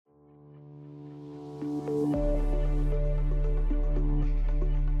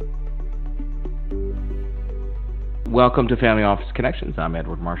Welcome to Family Office Connections. I'm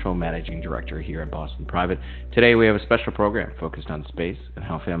Edward Marshall, Managing Director here at Boston Private. Today we have a special program focused on space and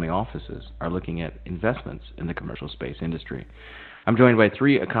how family offices are looking at investments in the commercial space industry. I'm joined by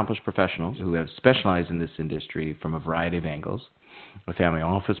three accomplished professionals who have specialized in this industry from a variety of angles: a family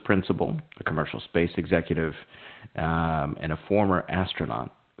office principal, a commercial space executive, and a former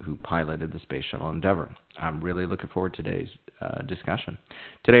astronaut who piloted the Space Shuttle Endeavour. I'm really looking forward to today's discussion.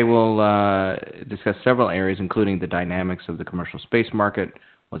 Today we'll discuss several areas, including the dynamics of the commercial space market,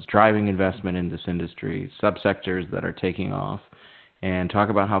 what's driving investment in this industry, subsectors that are taking off, and talk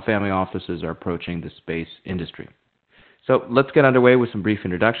about how family offices are approaching the space industry. So let's get underway with some brief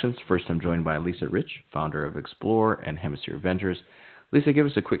introductions. First, I'm joined by Lisa Rich, founder of Explore and Hemisphere Ventures. Lisa, give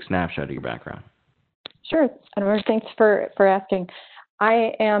us a quick snapshot of your background. Sure, Edward. Thanks for asking.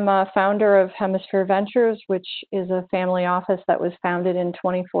 I am a founder of Hemisphere Ventures, which is a family office that was founded in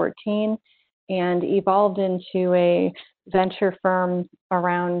 2014 and evolved into a venture firm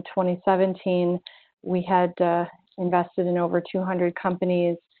around 2017. We had invested in over 200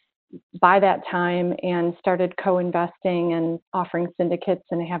 companies by that time and started co-investing and offering syndicates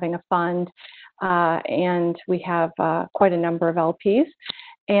and having a fund. And we have quite a number of LPs.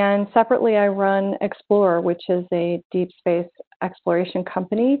 And separately, I run Explore, which is a deep space exploration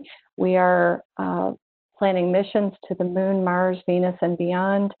company. We are planning missions to the Moon, Mars, Venus, and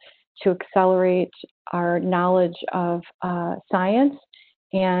beyond to accelerate our knowledge of science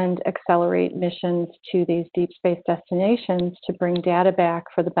and accelerate missions to these deep space destinations to bring data back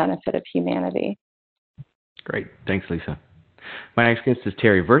for the benefit of humanity. Great. Thanks, Lisa. My next guest is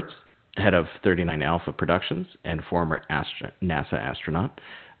Terry Virts, head of 39 Alpha Productions and former NASA astronaut.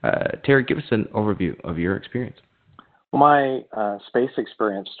 Terry, give us an overview of your experience. Well, my space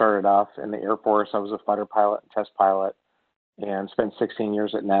experience started off in the Air Force. I was a fighter pilot and test pilot and spent 16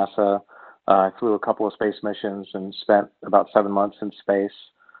 years at NASA. I flew a couple of space missions and spent about 7 months in space.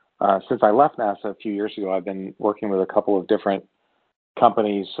 Since I left NASA a few years ago, I've been working with a couple of different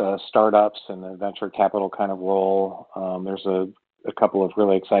companies, startups in the venture capital kind of role. There's a couple of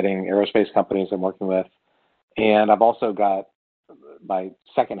really exciting aerospace companies I'm working with. And I've also got, my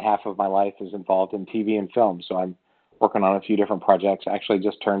second half of my life is involved in TV and film. So I'm working on a few different projects. I actually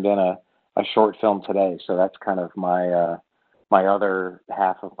just turned in a short film today. So that's kind of my my other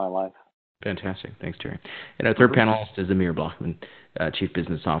half of my life. Fantastic. Thanks, Terry. And our third panelist is Amir Blachman, Chief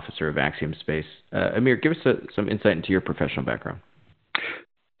Business Officer of Axiom Space. Amir, give us some insight into your professional background.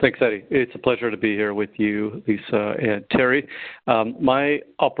 Thanks, Eddie. It's a pleasure to be here with you, Lisa and Terry. My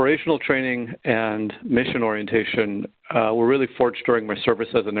operational training and mission orientation were really forged during my service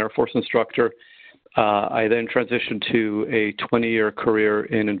as an Air Force instructor. I then transitioned to a 20-year career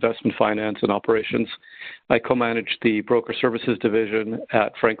in investment finance and operations. I co-managed the broker services division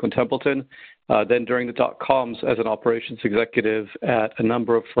at Franklin Templeton. Then during the dot-coms as an operations executive at a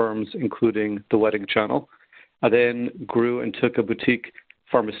number of firms, including The Wedding Channel. I then grew and took a boutique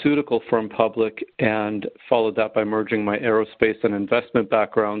pharmaceutical firm public and followed that by merging my aerospace and investment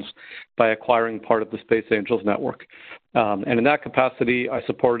backgrounds by acquiring part of the Space Angels Network. And in that capacity, I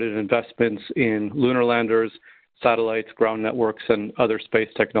supported investments in lunar landers, satellites, ground networks, and other space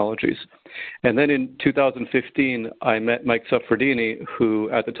technologies. And then in 2015, I met Mike Suffredini, who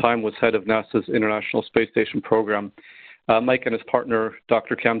at the time was head of NASA's International Space Station program. Mike and his partner,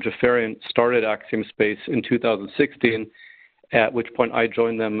 Dr. Cam Jafarian, started Axiom Space in 2016, at which point I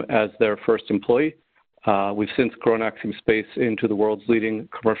joined them as their first employee. We've since grown Axiom Space into the world's leading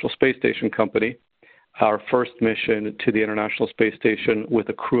commercial space station company. Our first mission to the International Space Station with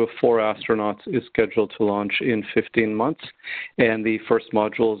a crew of 4 astronauts is scheduled to launch in 15 months, and the first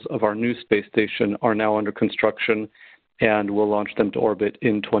modules of our new space station are now under construction, and we'll launch them to orbit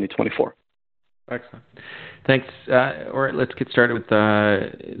in 2024. Excellent. Thanks. All right, let's get started with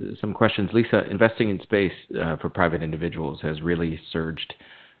some questions. Lisa, investing in space for private individuals has really surged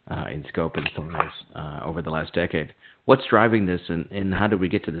in scope and size over the last decade. What's driving this, and how did we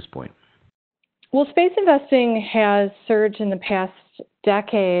get to this point? Well, space investing has surged in the past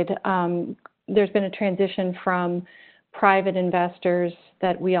decade. There's been a transition from private investors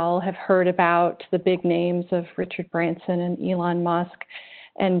that we all have heard about, the big names of Richard Branson and Elon Musk,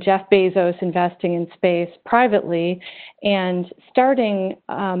 and Jeff Bezos investing in space privately and starting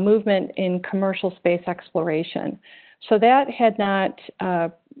a movement in commercial space exploration. So that had not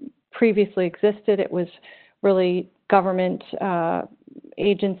previously existed. It was really government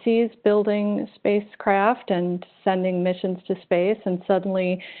agencies building spacecraft and sending missions to space, and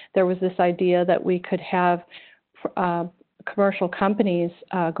suddenly there was this idea that we could have commercial companies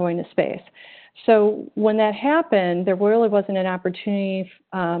going to space. So when that happened, there really wasn't an opportunity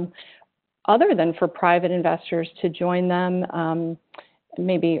other than for private investors to join them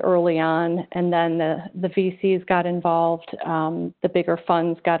maybe early on, and then the VCs got involved, the bigger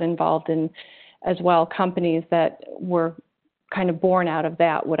funds got involved in as well, companies that were kind of born out of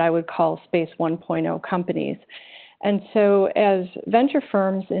that, what I would call Space 1.0 companies. And so as venture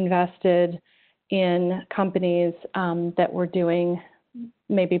firms invested in companies that were doing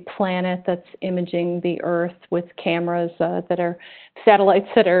maybe Planet, that's imaging the Earth with cameras that are satellites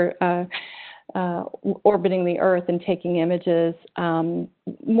that are orbiting the Earth and taking images,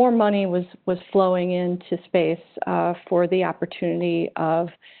 more money was flowing into space for the opportunity of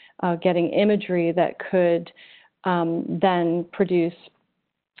getting imagery that could then produce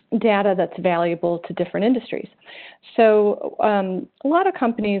data that's valuable to different industries. So a lot of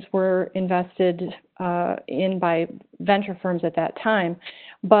companies were invested in by venture firms at that time,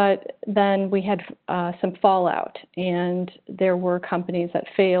 but then we had some fallout, and there were companies that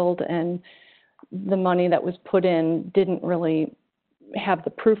failed, and the money that was put in didn't really have the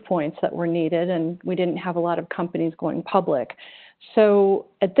proof points that were needed, and we didn't have a lot of companies going public. So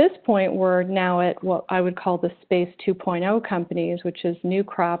at this point, we're now at what I would call the Space 2.0 companies, which is new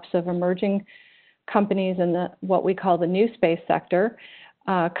crops of emerging companies in what we call the new space sector,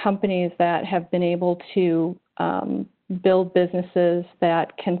 companies that have been able to build businesses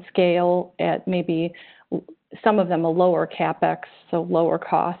that can scale at maybe some of them a lower capex, so lower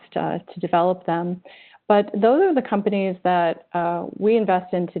cost to develop them. But those are the companies that we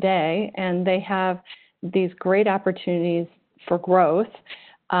invest in today, and they have these great opportunities for growth,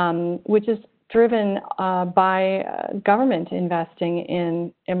 which is driven by government investing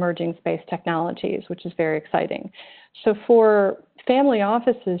in emerging space technologies, which is very exciting. So for family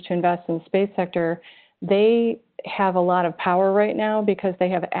offices to invest in the space sector, they have a lot of power right now because they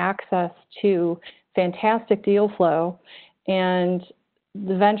have access to fantastic deal flow, and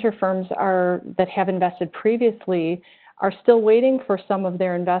the venture firms that have invested previously are still waiting for some of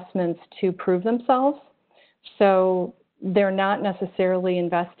their investments to prove themselves. So they're not necessarily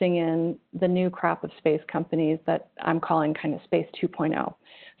investing in the new crop of space companies that I'm calling kind of Space 2.0.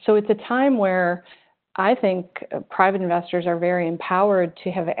 So it's a time where I think private investors are very empowered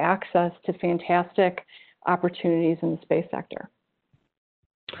to have access to fantastic opportunities in the space sector.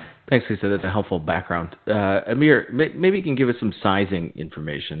 Thanks, Lisa. That's a helpful background. Amir, maybe you can give us some sizing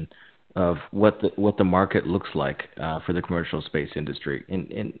information of what the market looks like for the commercial space industry,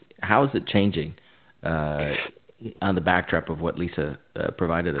 and how is it changing on the backdrop of what Lisa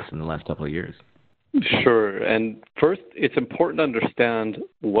provided us in the last couple of years? Sure. And first, it's important to understand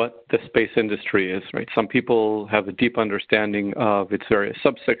what the space industry is, right? Some people have a deep understanding of its various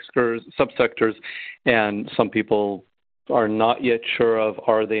subsectors, and some people are not yet sure of,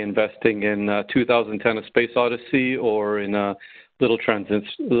 are they investing in 2010 A Space Odyssey or in a little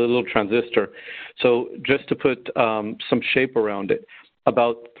transistor. So just to put some shape around it,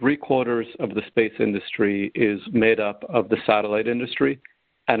 about 3/4 of the space industry is made up of the satellite industry,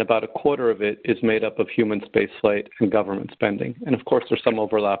 and about 1/4 of it is made up of human spaceflight and government spending. And of course, there's some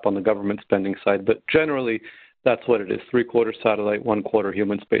overlap on the government spending side, but generally, that's what it is: 3/4 satellite, 1/4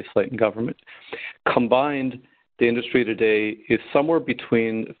 human spaceflight and government. Combined, the industry today is somewhere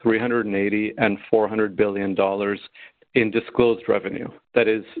between $380 and $400 billion in disclosed revenue. That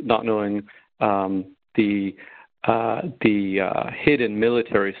is, not knowing the hidden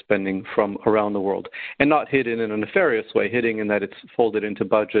military spending from around the world, and not hidden in a nefarious way, hidden in that it's folded into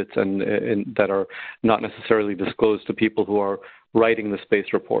budgets and that are not necessarily disclosed to people who are writing the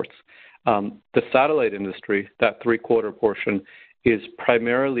space reports. The satellite industry, that 3/4 portion, is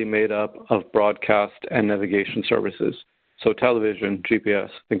primarily made up of broadcast and navigation services, so television, GPS,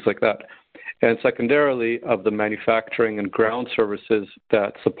 things like that, and secondarily of the manufacturing and ground services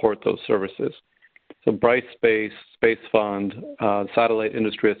that support those services. So Brightspace, Space Fund, Satellite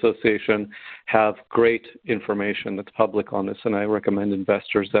Industry Association have great information that's public on this, and I recommend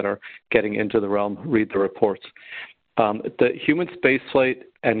investors that are getting into the realm read the reports. The human spaceflight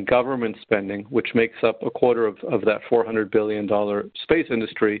and government spending, which makes up 1/4 of that $400 billion space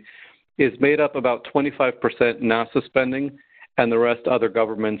industry, is made up about 25% NASA spending and the rest other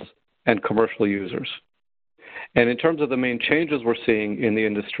governments and commercial users. And in terms of the main changes we're seeing in the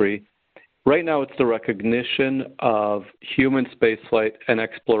industry, right now it's the recognition of human spaceflight and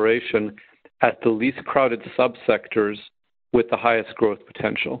exploration as the least crowded subsectors with the highest growth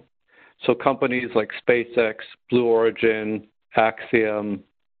potential. So companies like SpaceX, Blue Origin, Axiom,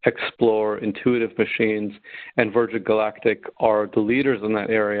 Explore, Intuitive Machines, and Virgin Galactic are the leaders in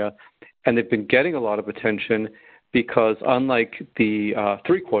that area, and they've been getting a lot of attention because unlike the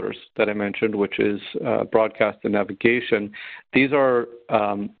three quarters that I mentioned, which is broadcast and navigation, these are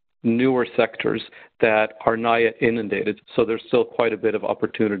newer sectors that are not yet inundated, so there's still quite a bit of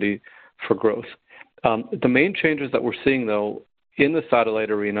opportunity for growth. The main changes that we're seeing, though, in the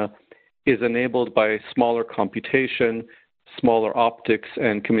satellite arena is enabled by smaller computation, smaller optics,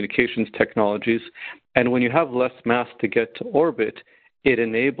 and communications technologies. And when you have less mass to get to orbit, it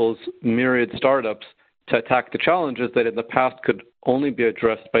enables myriad startups to attack the challenges that in the past could only be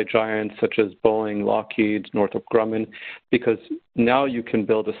addressed by giants such as Boeing, Lockheed, Northrop Grumman, because now you can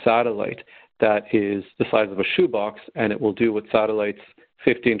build a satellite that is the size of a shoebox, and it will do what satellites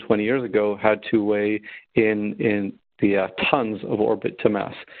 15, 20 years ago had to weigh in the tons of orbit to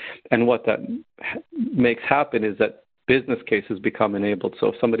mass. And what that makes happen is that business cases become enabled. So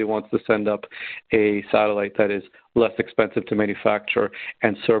if somebody wants to send up a satellite that is less expensive to manufacture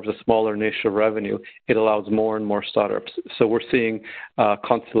and serves a smaller niche of revenue, it allows more and more startups. So we're seeing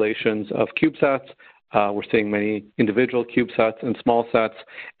constellations of CubeSats. We're seeing many individual CubeSats and small sats,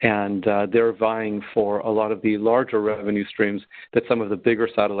 and they're vying for a lot of the larger revenue streams that some of the bigger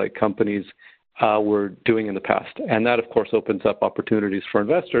satellite companies were doing in the past. And that, of course, opens up opportunities for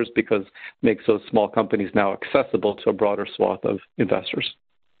investors because it makes those small companies now accessible to a broader swath of investors.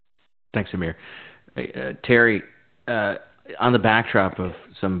 Thanks, Amir. Terry, on the backdrop of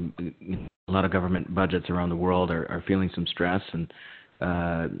a lot of government budgets around the world are feeling some stress, and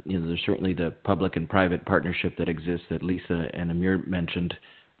there's certainly the public and private partnership that exists that Lisa and Amir mentioned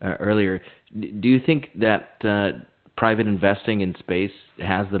earlier. Do you think that private investing in space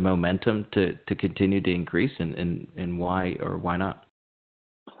has the momentum to continue to increase, and why or why not?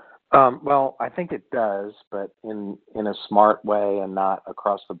 Well, I think it does, but in a smart way and not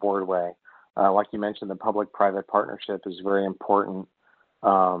across the board way. Like you mentioned, the public-private partnership is very important.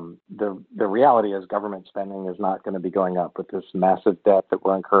 The reality is government spending is not going to be going up with this massive debt that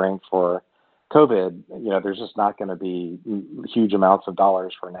we're incurring for COVID. There's just not going to be huge amounts of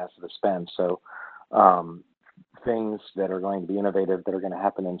dollars for NASA to spend. So things that are going to be innovative, that are going to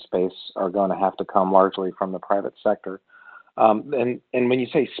happen in space, are going to have to come largely from the private sector. And when you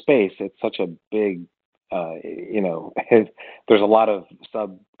say space, it's such a big, there's a lot of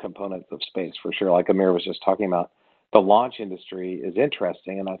sub-components of space for sure. Like Amir was just talking about, the launch industry is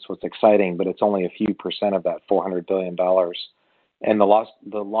interesting, and that's what's exciting, but it's only a few percent of that $400 billion. And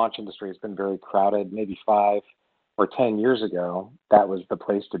the launch industry has been very crowded. Maybe 5 or 10 years ago, that was the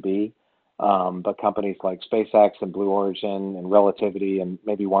place to be. But companies like SpaceX and Blue Origin and Relativity and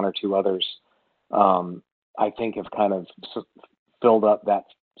maybe one or two others, I think have kind of filled up that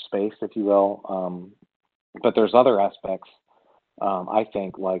space, if you will. But there's other aspects, I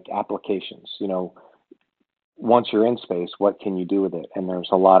think, like applications. Once you're in space, what can you do with it? And there's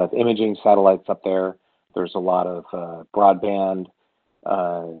a lot of imaging satellites up there. There's a lot of broadband,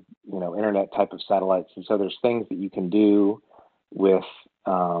 internet type of satellites. And so there's things that you can do with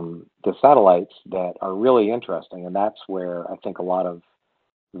the satellites that are really interesting. And that's where I think a lot of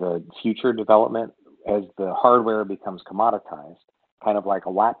the future development, as the hardware becomes commoditized, kind of like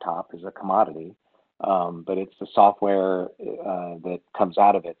a laptop is a commodity, but it's the software that comes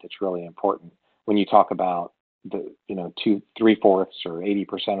out of it that's really important. When you talk about the 3/4 or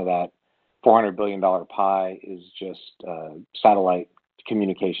 80% of that $400 billion pie is just satellite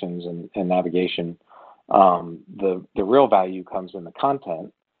communications and navigation. The real value comes in the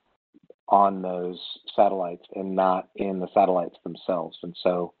content on those satellites and not in the satellites themselves. And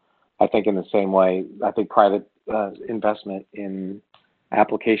so I think in the same way, I think private investment in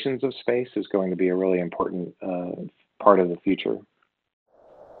applications of space is going to be a really important part of the future.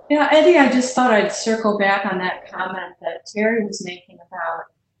 Yeah, Eddie, I just thought I'd circle back on that comment that Terry was making about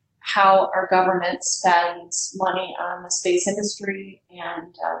how our government spends money on the space industry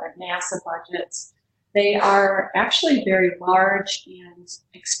and their NASA budgets. They are actually very large and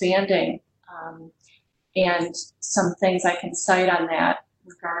expanding. And some things I can cite on that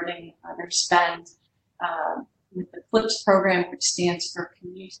regarding their spend with the CLPS program, which stands for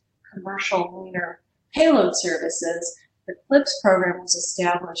Commercial Lunar Payload Services. The CLPS program was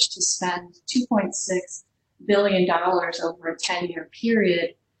established to spend $2.6 billion over a 10-year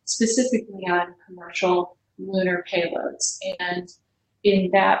period, specifically on commercial lunar payloads. And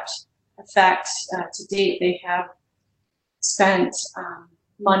in that effect, to date, they have spent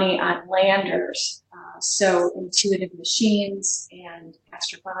money on landers. So Intuitive Machines and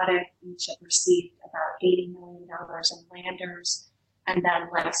Astrobotic each have received about $80 million in landers. And then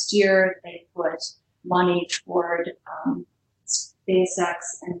last year, they put money toward SpaceX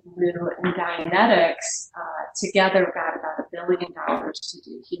and Blue and Dynetics together got about $1 billion to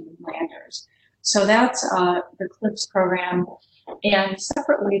do human landers. So that's the CLIPS program. And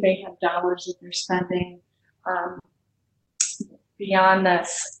separately, they have dollars that they're spending. Beyond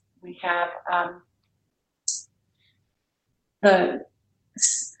this, we have the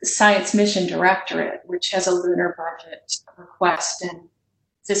Science Mission Directorate, which has a lunar budget request in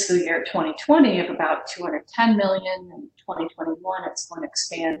fiscal year 2020 of about $210 million. In 2021, it's going to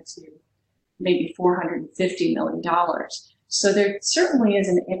expand to maybe $450 million. So there certainly is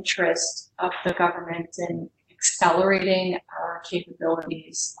an interest of the government in accelerating our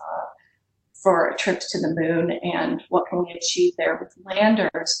capabilities for trips to the moon and what can we achieve there with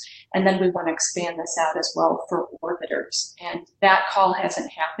landers. And then we want to expand this out as well for orbiters. And that call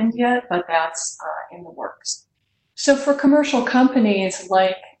hasn't happened yet, but that's in the works. So for commercial companies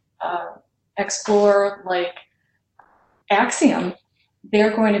like Explore, like Axiom,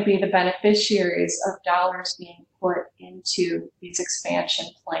 they're going to be the beneficiaries of dollars being put into these expansion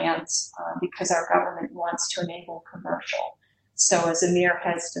plans because our government wants to enable commercial. So as Amir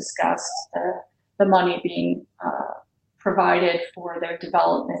has discussed, the money being provided for their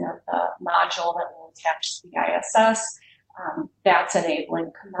development of the module that will attach to the ISS, that's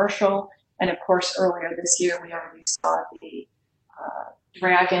enabling commercial. And of course, earlier this year, we already saw the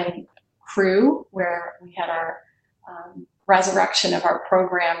Dragon crew, where we had our resurrection of our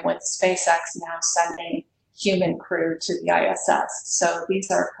program with SpaceX now sending human crew to the ISS. So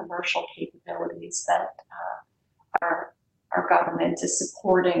these are commercial capabilities that our government is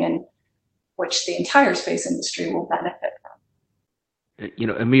supporting and which the entire space industry will benefit from. You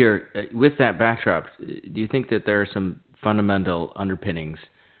know, Amir, with that backdrop, do you think that there are some fundamental underpinnings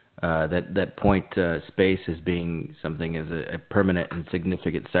that point to space as being something as a permanent and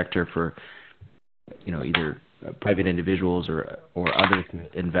significant sector for, you know, either private individuals or others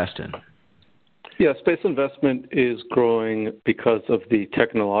to invest in? Yeah, space investment is growing because of the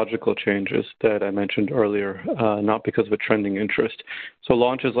technological changes that I mentioned earlier, not because of a trending interest. So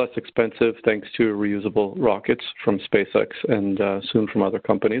launch is less expensive thanks to reusable rockets from SpaceX and soon from other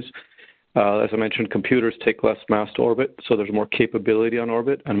companies. As I mentioned, computers take less mass to orbit, so there's more capability on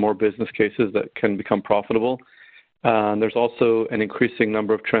orbit and more business cases that can become profitable. There's also an increasing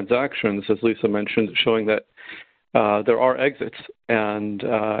number of transactions, as Lisa mentioned, showing that there are exits and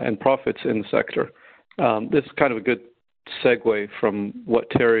profits in the sector. This is kind of a good segue from what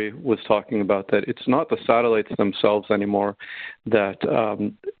Terry was talking about, that it's not the satellites themselves anymore that are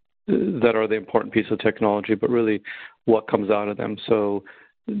the important piece of technology, but really what comes out of them. So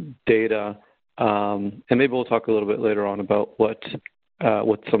data, and maybe we'll talk a little bit later on about what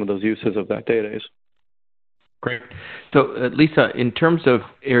some of those uses of that data is. Great. So, Lisa, in terms of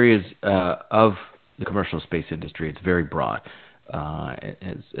areas of the commercial space industry, it's very broad,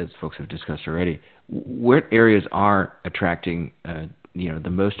 as folks have discussed already. What areas are attracting, the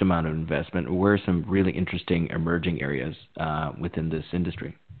most amount of investment? Where are some really interesting emerging areas within this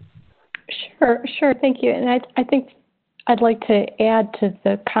industry? Sure. Thank you. And I think I'd like to add to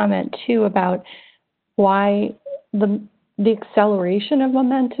the comment too about why the acceleration of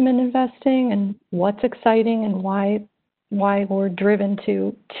momentum in investing and what's exciting and why we're driven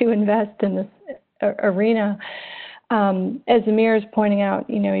to invest in this arena. As Amir is pointing out,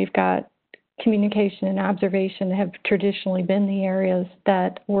 you've got communication and observation have traditionally been the areas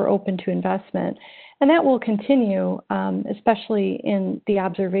that were open to investment. And that will continue, especially in the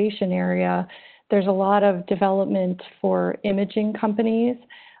observation area. There's a lot of development for imaging companies,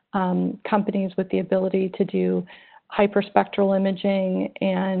 companies with the ability to do hyperspectral imaging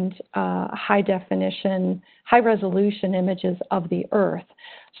and high definition, high resolution images of the Earth.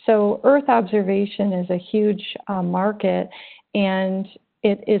 So Earth observation is a huge market, and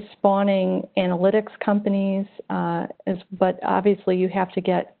it is spawning analytics companies, but obviously you have to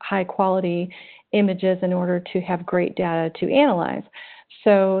get high quality images in order to have great data to analyze.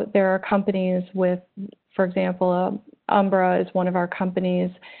 So there are companies with, for example, Umbra is one of our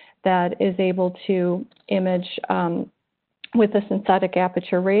companies that is able to image with a synthetic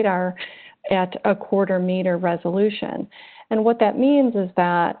aperture radar at a 1/4 meter resolution. And what that means is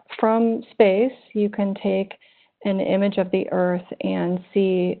that from space, you can take an image of the Earth and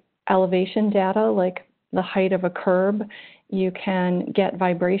see elevation data like the height of a curb. You can get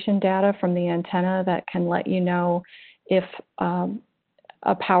vibration data from the antenna that can let you know if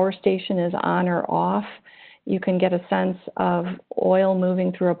a power station is on or off. You can get a sense of oil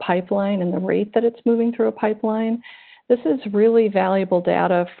moving through a pipeline and the rate that it's moving through a pipeline. This is really valuable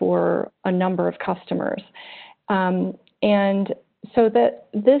data for a number of customers. And so that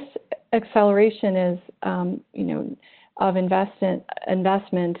this acceleration is, of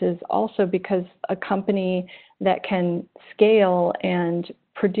investment is also because a company that can scale and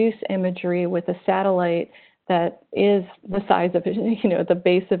produce imagery with a satellite that is the size of it, the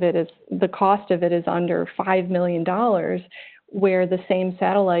base of it is, the cost of it is under $5 million, where the same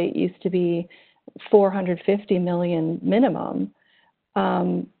satellite used to be $450 million minimum.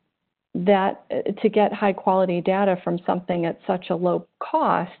 That to get high quality data from something at such a low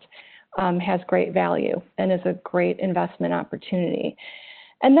cost has great value and is a great investment opportunity.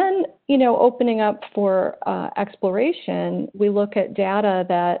 And then, opening up for exploration, we look at data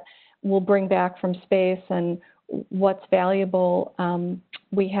that we'll bring back from space and what's valuable.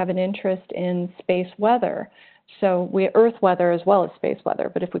 We have an interest in space weather. So Earth weather as well as space weather.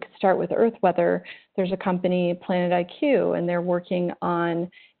 But if we could start with Earth weather, there's a company, Planet IQ, and they're working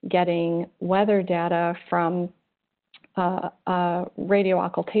on getting weather data from radio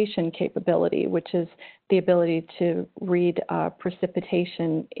occultation capability, which is the ability to read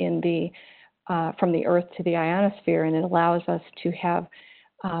precipitation from the Earth to the ionosphere, and it allows us to have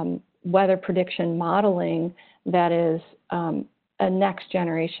weather prediction modeling that is a next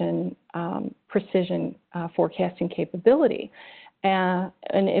generation precision forecasting capability. And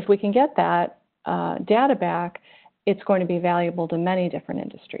if we can get that data back, it's going to be valuable to many different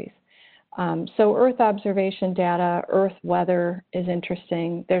industries. So Earth observation data, Earth weather is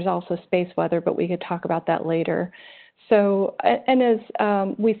interesting. There's also space weather, but we could talk about that later. So, and as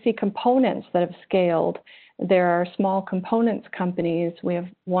we see components that have scaled, there are small components companies. We have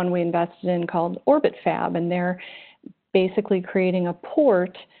one we invested in called OrbitFab, and they're basically creating a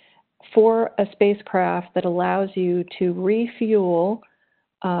port for a spacecraft that allows you to refuel,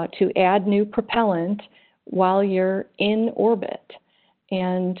 to add new propellant while you're in orbit.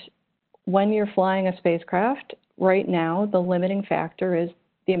 And when you're flying a spacecraft, right now, the limiting factor is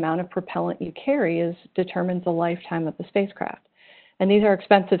the amount of propellant you carry determines the lifetime of the spacecraft. And these are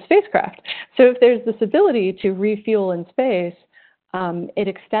expensive spacecraft. So if there's this ability to refuel in space, it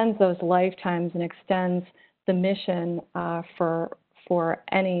extends those lifetimes and extends the mission for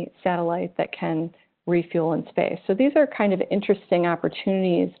any satellite that can refuel in space. So these are kind of interesting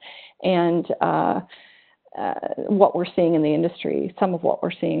opportunities and what we're seeing in the industry, some of what we're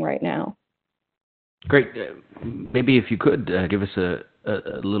seeing right now. Great. Maybe if you could give us a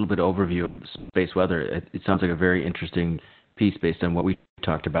little bit of overview of space weather. It sounds like a very interesting piece based on what we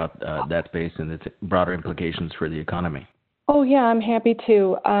talked about that space and its broader implications for the economy. Oh, yeah, I'm happy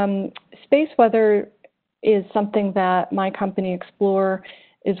to. Space weather is something that my company Explore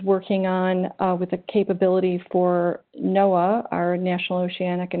is working on with a capability for NOAA, our National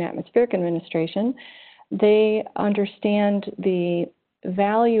Oceanic and Atmospheric Administration. They understand the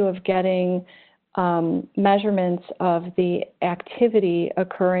value of getting measurements of the activity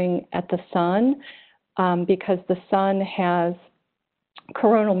occurring at the sun because the sun has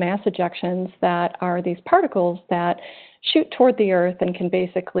coronal mass ejections that are these particles that shoot toward the Earth and can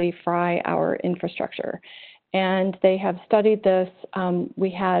basically fry our infrastructure. And they have studied this.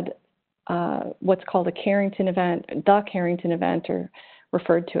 We had what's called a Carrington event, the Carrington event, or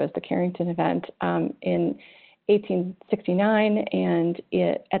referred to as the Carrington event, in 1869. And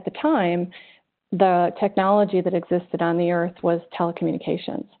at the time, the technology that existed on the Earth was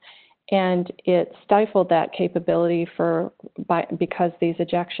telecommunications. And it stifled that capability because these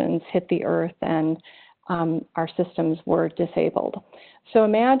ejections hit the Earth and our systems were disabled. So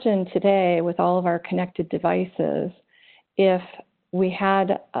imagine today with all of our connected devices, if we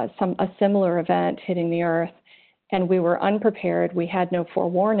had a similar event hitting the Earth and we were unprepared, we had no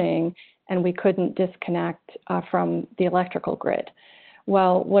forewarning, and we couldn't disconnect from the electrical grid.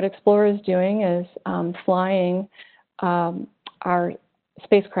 Well, what Explore is doing is flying our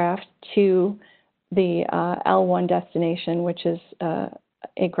spacecraft to the L1 destination, which is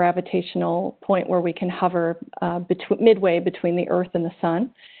a gravitational point where we can hover midway between the Earth and the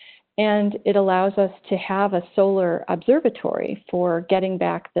Sun. And it allows us to have a solar observatory for getting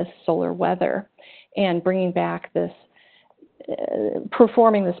back this solar weather and bringing back this,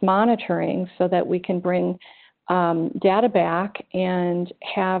 performing this monitoring so that we can bring data back and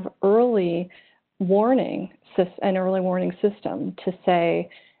have an early warning system to say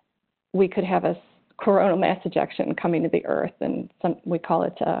we could have a coronal mass ejection coming to the Earth, and we call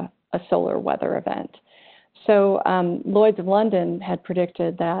it a solar weather event. So Lloyd's of London had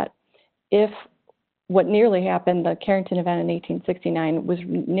predicted that if what nearly happened, the Carrington event in 1869, was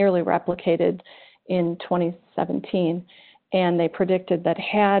nearly replicated in 2017, and they predicted that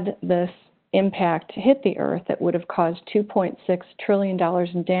had this impact hit the Earth, it would have caused $2.6 trillion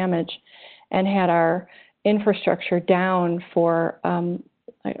in damage and had our infrastructure down for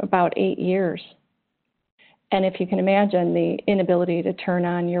about 8 years. And if you can imagine the inability to turn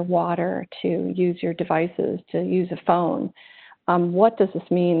on your water, to use your devices, to use a phone, what does this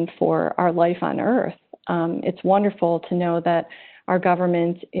mean for our life on Earth? It's wonderful to know that our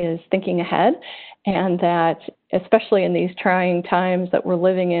government is thinking ahead, and that, especially in these trying times that we're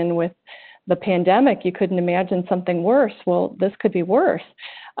living in with the pandemic, you couldn't imagine something worse. Well, this could be worse.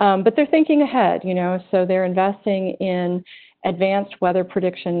 But they're thinking ahead, so they're investing in advanced weather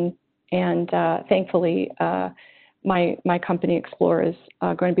prediction, and thankfully, my company Explore is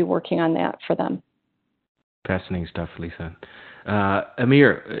going to be working on that for them. Fascinating stuff, Lisa.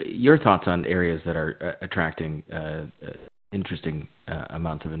 Amir, your thoughts on areas that are attracting interesting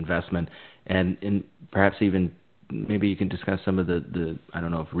amounts of investment, and perhaps even maybe you can discuss some of the I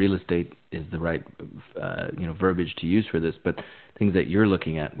don't know if real estate is the right verbiage to use for this, but things that you're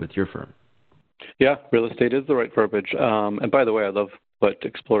looking at with your firm. Yeah, real estate is the right verbiage. And by the way, I love what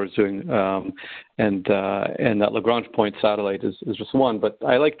Explore is doing, and that Lagrange point satellite is just one. But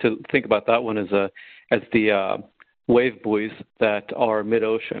I like to think about that one as the wave buoys that are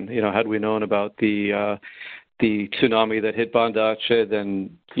mid-ocean. Had we known about the tsunami that hit Banda Aceh,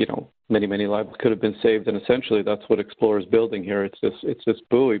 then many lives could have been saved. And essentially, that's what Explore is building here. It's this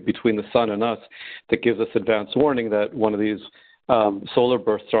buoy between the sun and us that gives us advance warning that one of these solar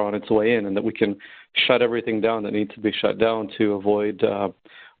bursts are on its way in, and that we can shut everything down that needs to be shut down to avoid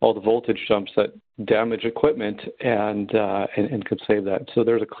all the voltage jumps that damage equipment, and could save that. So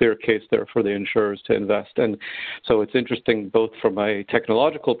there's a clear case there for the insurers to invest. And so it's interesting both from a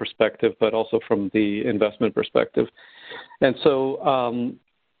technological perspective, but also from the investment perspective. And so,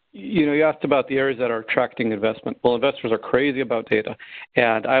 you asked about the areas that are attracting investment. Well, investors are crazy about data,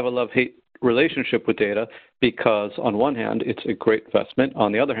 and I have a love-hate relationship with data because on one hand, it's a great investment.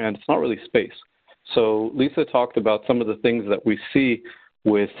 On the other hand, it's not really space. So Lisa talked about some of the things that we see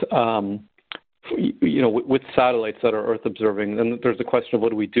with with satellites that are Earth observing. And there's the question of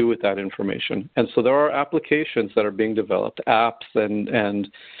what do we do with that information. And so there are applications that are being developed, apps and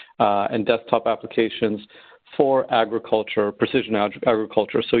desktop applications for agriculture, precision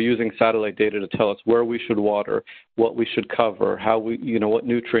agriculture. So using satellite data to tell us where we should water, what we should cover, how what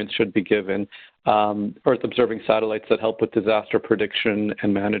nutrients should be given. Earth observing satellites that help with disaster prediction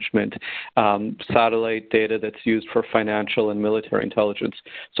and management. Satellite data that's used for financial and military intelligence.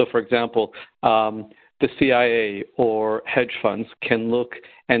 So, for example, the CIA or hedge funds can look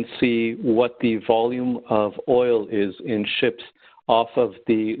and see what the volume of oil is in ships off of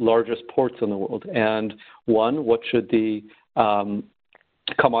the largest ports in the world. And one, what should the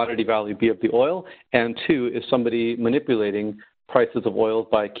commodity value be of the oil? And two, is somebody manipulating prices of oil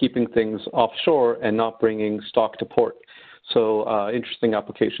by keeping things offshore and not bringing stock to port? So interesting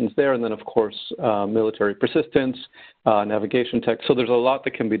applications there. And then, of course, military persistence, navigation tech. So there's a lot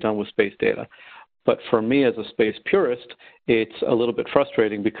that can be done with space data. But for me as a space purist, it's a little bit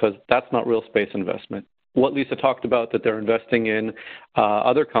frustrating because that's not real space investment. What Lisa talked about, that they're investing in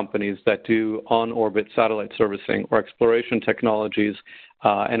other companies that do on-orbit satellite servicing or exploration technologies,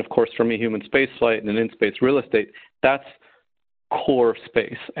 and of course for me, human spaceflight and in-space real estate, that's core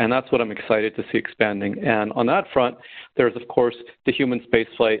space, and that's what I'm excited to see expanding. And on that front, there's of course the human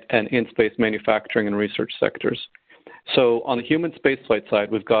spaceflight and in-space manufacturing and research sectors. So on the human spaceflight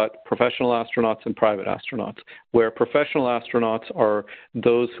side, we've got professional astronauts and private astronauts, where professional astronauts are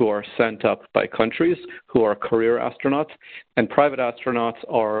those who are sent up by countries who are career astronauts, and private astronauts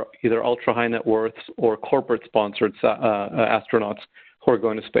are either ultra-high net worths or corporate-sponsored astronauts who are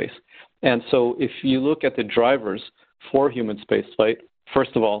going to space. And so if you look at the drivers for human spaceflight,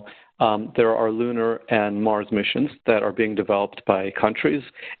 first of all, there are lunar and Mars missions that are being developed by countries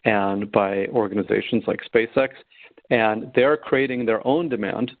and by organizations like SpaceX, and they're creating their own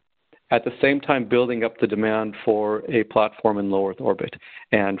demand, at the same time building up the demand for a platform in low Earth orbit.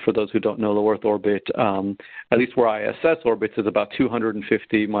 And for those who don't know, low Earth orbit, at least where ISS orbits, is about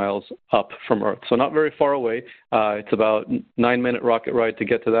 250 miles up from Earth. So not very far away. It's about 9-minute rocket ride to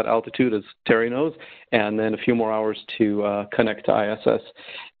get to that altitude, as Terry knows, and then a few more hours to connect to ISS.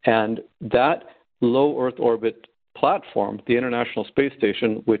 And that low Earth orbit platform, the International Space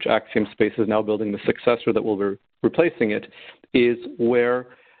Station, which Axiom Space is now building the successor that will be replacing it, is where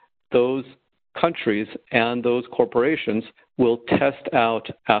those countries and those corporations will test out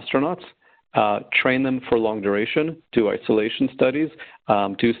astronauts, train them for long duration, do isolation studies,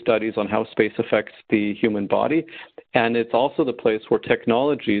 do studies on how space affects the human body. And it's also the place where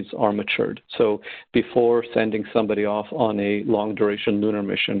technologies are matured. So before sending somebody off on a long duration lunar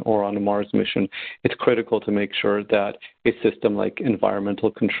mission or on a Mars mission, it's critical to make sure that a system like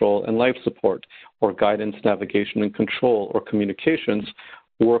environmental control and life support, or guidance, navigation and control, or communications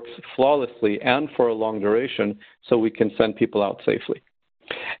works flawlessly and for a long duration so we can send people out safely.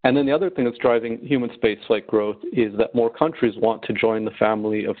 And then the other thing that's driving human spaceflight growth is that more countries want to join the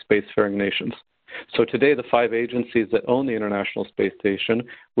family of spacefaring nations. So today, the 5 agencies that own the International Space Station,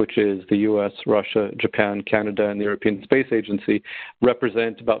 which is the US, Russia, Japan, Canada, and the European Space Agency,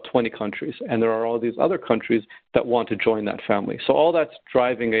 represent about 20 countries. And there are all these other countries that want to join that family. So all that's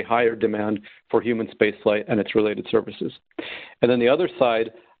driving a higher demand for human spaceflight and its related services. And then the other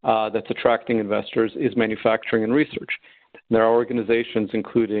side that's attracting investors is manufacturing and research. There are organizations,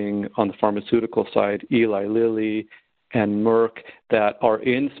 including on the pharmaceutical side, Eli Lilly and Merck, that are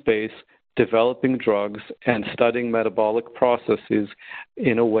in space developing drugs and studying metabolic processes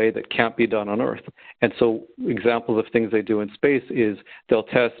in a way that can't be done on Earth. And so examples of things they do in space is they'll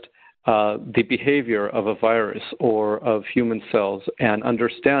test the behavior of a virus or of human cells and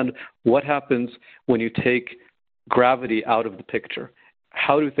understand what happens when you take gravity out of the picture.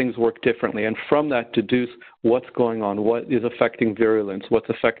 How do things work differently? And from that, deduce what's going on, what is affecting virulence, what's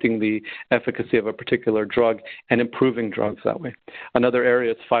affecting the efficacy of a particular drug, and improving drugs that way. Another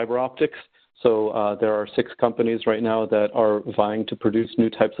area is fiber optics. So there are 6 companies right now that are vying to produce new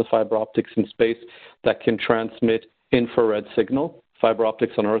types of fiber optics in space that can transmit infrared signal. Fiber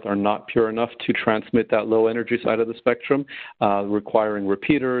optics on Earth are not pure enough to transmit that low energy side of the spectrum, requiring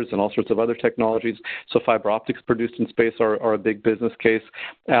repeaters and all sorts of other technologies. So fiber optics produced in space are a big business case,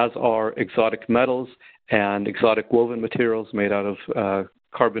 as are exotic metals and exotic woven materials made out of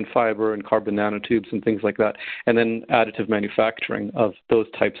carbon fiber and carbon nanotubes and things like that, and then additive manufacturing of those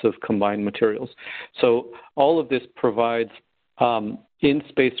types of combined materials. So all of this provides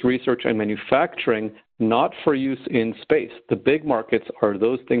in-space research and manufacturing, not for use in space. The big markets are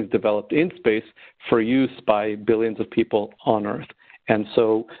those things developed in space for use by billions of people on Earth. And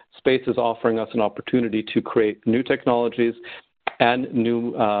so space is offering us an opportunity to create new technologies and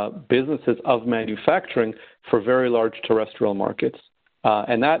new businesses of manufacturing for very large terrestrial markets.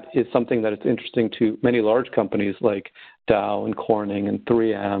 And that is something that is interesting to many large companies like Dow and Corning and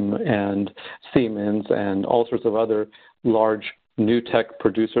 3M and Siemens and all sorts of other large new tech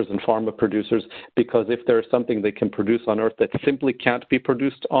producers and pharma producers, because if there's something they can produce on Earth that simply can't be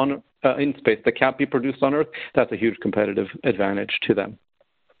produced on in space, that can't be produced on Earth, that's a huge competitive advantage to them.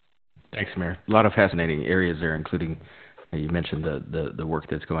 Thanks, Samir. A lot of fascinating areas there, including you mentioned the work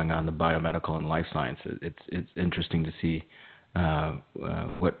that's going on in the biomedical and life science. It's interesting to see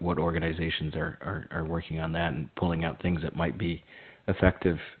what organizations are working on that and pulling out things that might be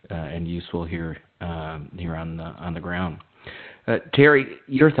effective and useful here on the ground. Terry,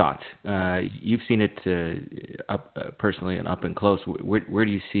 your thoughts? You've seen it up personally and up and close. Where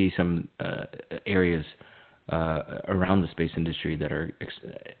do you see some areas around the space industry that are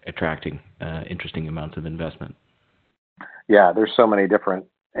attracting interesting amounts of investment? Yeah, there's so many different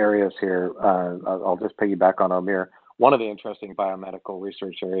areas here. I'll just piggyback on Amir. One of the interesting biomedical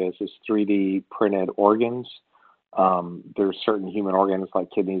research areas is 3D printed organs. There's certain human organs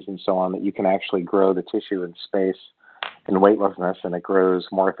like kidneys and so on that you can actually grow the tissue in space in weightlessness, and it grows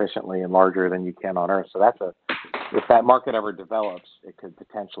more efficiently and larger than you can on Earth. So if that market ever develops, it could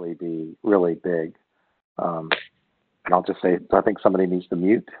potentially be really big. And I'll just say, I think somebody needs to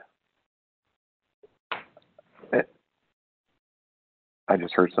mute. I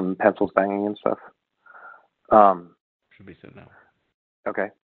just heard some pencils banging and stuff. Should be said now. Okay.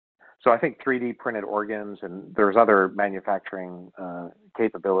 So I think 3D printed organs, and there's other manufacturing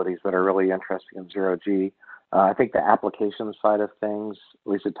capabilities that are really interesting in zero-G. I think the application side of things,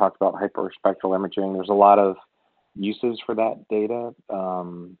 Lisa talked about hyperspectral imaging. There's a lot of uses for that data.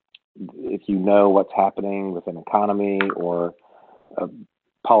 If you know what's happening with an economy or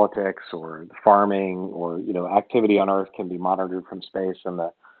politics or farming or activity on Earth can be monitored from space, and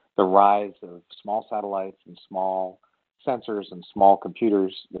the rise of small satellites and small sensors and small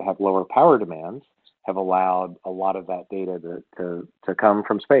computers that have lower power demands have allowed a lot of that data to come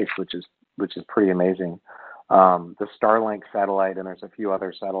from space, which is pretty amazing. The Starlink satellite, and there's a few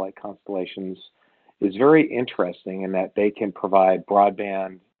other satellite constellations, is very interesting in that they can provide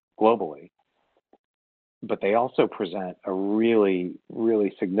broadband globally, but they also present a really,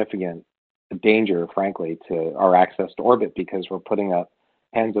 really significant danger, frankly, to our access to orbit, because we're putting up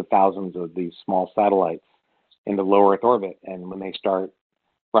tens of thousands of these small satellites into low Earth orbit, and when they start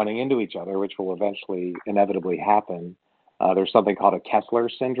running into each other, which will eventually inevitably happen, there's something called a Kessler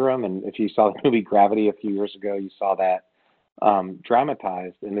syndrome, and if you saw the movie Gravity a few years ago, you saw that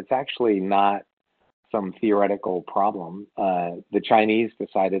dramatized, and it's actually not some theoretical problem. The Chinese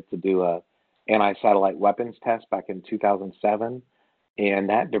decided to do a anti-satellite weapons test back in 2007, and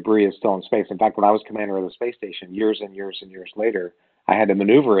that debris is still in space. In fact, when I was commander of the space station, years and years and years later, I had to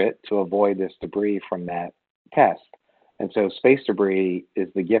maneuver it to avoid this debris from that test. And so space debris is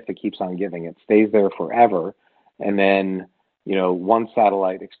the gift that keeps on giving. It stays there forever. And then, one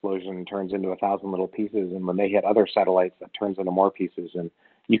satellite explosion turns into 1,000 little pieces. And when they hit other satellites, that turns into more pieces. And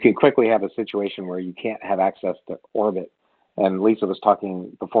you can quickly have a situation where you can't have access to orbit. And Lisa was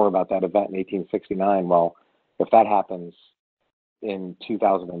talking before about that event in 1869. Well, if that happens in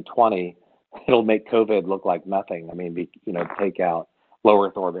 2020, it'll make COVID look like nothing. I mean, take out low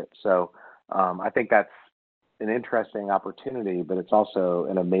Earth orbit. So I think that's an interesting opportunity, but it's also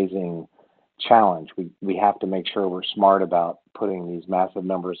an amazing challenge. We have to make sure we're smart about putting these massive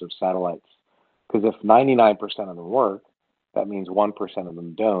numbers of satellites, because if 99% of them work, that means 1% of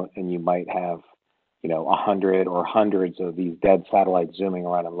them don't, and you might have 100 or hundreds of these dead satellites zooming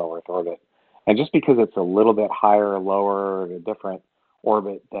around in low Earth orbit. And just because it's a little bit higher or lower or a different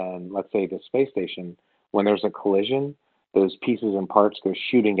orbit than, let's say, the space station, when there's a collision, those pieces and parts go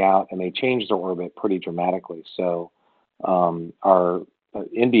shooting out and they change their orbit pretty dramatically. So our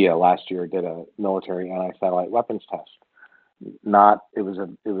India last year did a military anti-satellite weapons test. It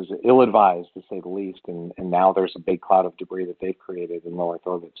was ill-advised, to say the least, and now there's a big cloud of debris that they've created in low Earth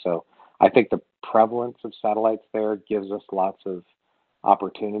orbit. So I think the prevalence of satellites there gives us lots of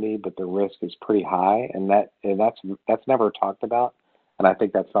opportunity, but the risk is pretty high, and that's never talked about. And I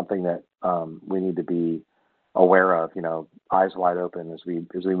think that's something that we need to be aware of, eyes wide open as we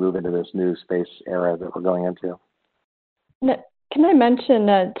move into this new space era that we're going into. Can I mention,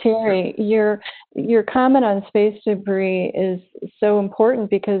 Terry, your comment on space debris is so important,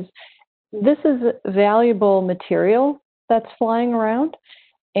 because this is valuable material that's flying around,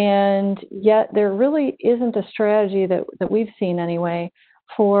 and yet there really isn't a strategy that we've seen anyway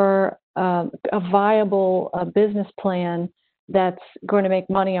for a viable business plan that's going to make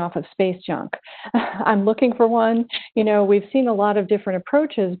money off of space junk. I'm looking for one. We've seen a lot of different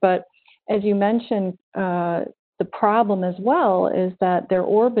approaches, but as you mentioned, the problem as well is that they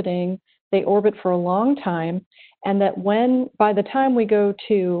orbit for a long time, and that by the time we go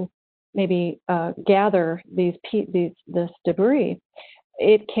to maybe gather this debris,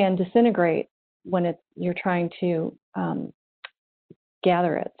 it can disintegrate when you're trying to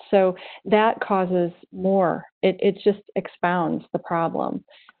gather it. So that causes more. It just expounds the problem.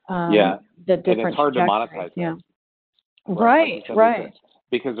 The different, and it's hard to monetize that. Yeah. Right.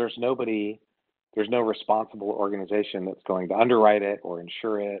 Because there's no responsible organization that's going to underwrite it or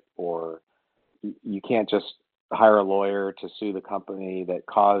insure it, or you can't just hire a lawyer to sue the company that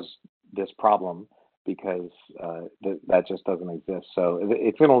caused this problem, because that just doesn't exist. So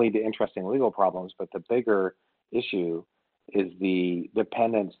it's going to lead to interesting legal problems, but the bigger issue is the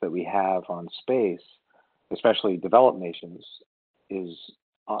dependence that we have on space, especially developed nations, is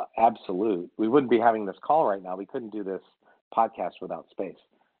absolute. We wouldn't be having this call right now. We couldn't do this podcast without space.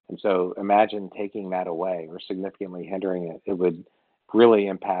 And so imagine taking that away or significantly hindering it. It would really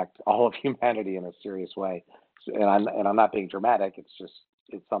impact all of humanity in a serious way. And I'm not being dramatic.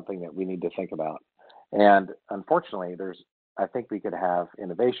 It's something that we need to think about. And unfortunately, I think we could have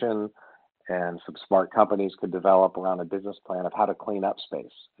innovation, and some smart companies could develop around a business plan of how to clean up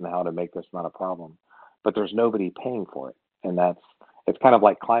space and how to make this not a problem. But there's nobody paying for it. And it's kind of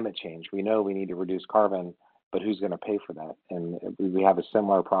like climate change. We know we need to reduce carbon, but who's going to pay for that? And we have a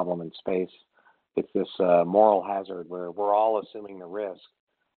similar problem in space. It's this moral hazard where we're all assuming the risk,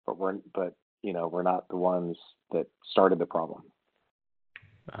 but we're not the ones that started the problem.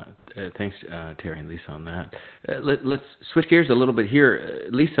 Thanks, Terry and Lisa, on that. Let's switch gears a little bit here.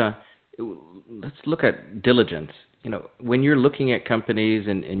 Lisa, let's look at diligence. When you're looking at companies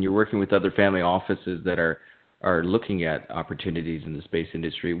and you're working with other family offices that are looking at opportunities in the space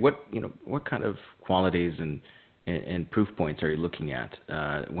industry, what kind of qualities and proof points are you looking at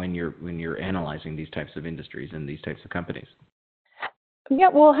when you're analyzing these types of industries and these types of companies? Yeah,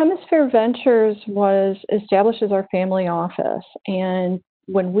 well, Hemisphere Ventures was established as our family office, and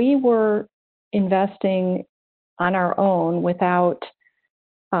when we were investing on our own without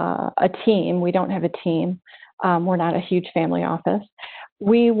a team, we don't have a team. We're not a huge family office.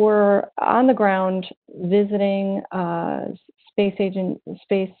 We were on the ground visiting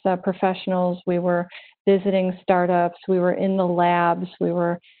space professionals. We were visiting startups. We were in the labs. We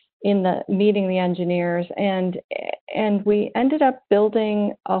were meeting the engineers, and we ended up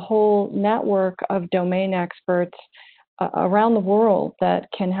building a whole network of domain experts around the world that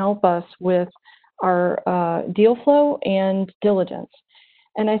can help us with our deal flow and diligence.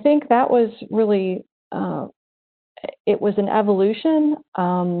 And I think that was really it was an evolution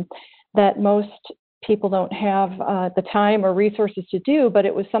that most people don't have the time or resources to do, but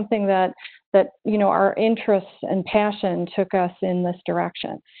it was something that our interests and passion took us in this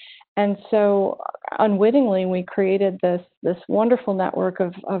direction. And so unwittingly, we created this wonderful network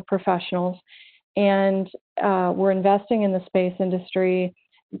of professionals, and we're investing in the space industry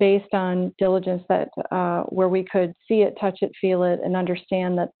based on diligence that where we could see it, touch it, feel it, and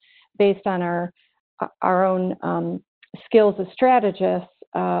understand that based on our own skills as strategists,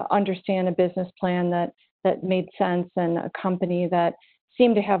 understand a business plan that made sense and a company that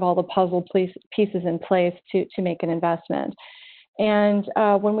seemed to have all the puzzle pieces in place to make an investment. And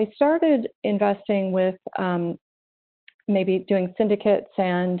when we started investing with maybe doing syndicates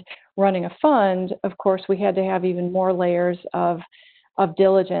and running a fund, of course, we had to have even more layers of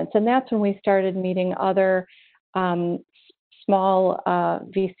diligence. And that's when we started meeting other small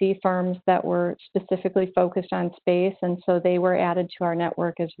VC firms that were specifically focused on space. And so they were added to our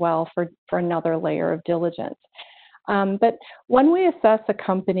network as well for another layer of diligence. But when we assess a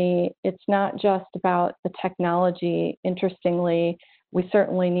company, it's not just about the technology. Interestingly, we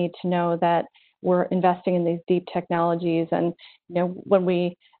certainly need to know that we're investing in these deep technologies. And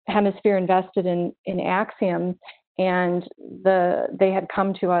when Hemisphere invested in Axiom, and they had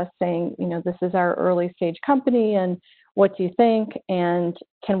come to us saying, this is our early stage company, and what do you think? And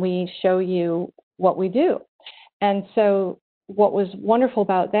can we show you what we do? And so what was wonderful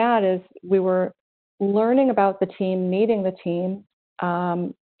about that is we were learning about the team, meeting the team,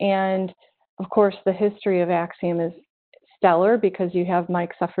 and of course the history of Axiom is stellar because you have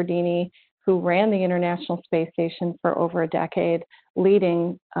Mike Suffredini, who ran the International Space Station for over a decade,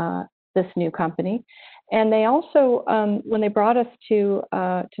 leading this new company. And they also, when they brought us to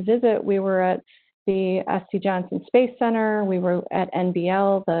visit, we were at the SC Johnson Space Center, we were at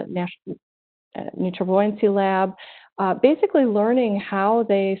NBL, the National Neutral Buoyancy Lab, basically learning how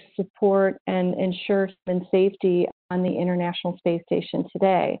they support and ensure human safety on the International Space Station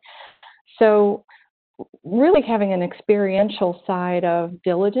today. So really having an experiential side of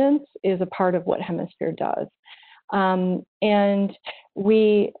diligence is a part of what Hemisphere does. And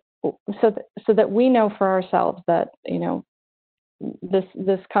so that we know for ourselves that,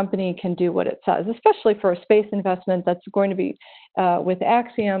 this company can do what it says, especially for a space investment that's going to be with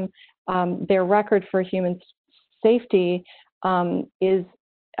Axiom. Their record for human safety is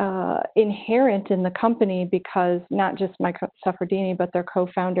inherent in the company because not just Mike Suffredini, but their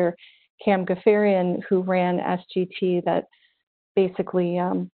co-founder, Cam Ghaffarian, who ran SGT, that basically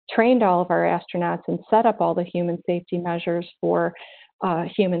trained all of our astronauts and set up all the human safety measures for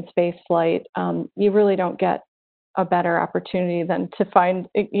human space flight. You really don't get a better opportunity than to find,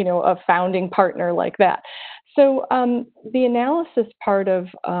 a founding partner like that. So the analysis part of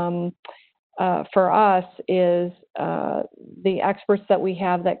for us is the experts that we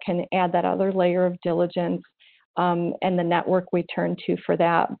have that can add that other layer of diligence and the network we turn to for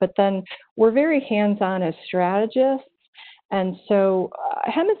that. But then we're very hands-on as strategists. And so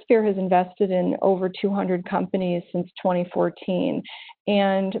Hemisphere has invested in over 200 companies since 2014.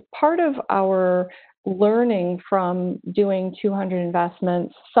 And part of our learning from doing 200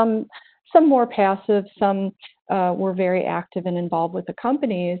 investments, some more passive, some were very active and involved with the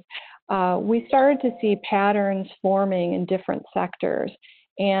companies, we started to see patterns forming in different sectors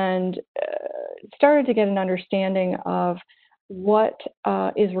and started to get an understanding of what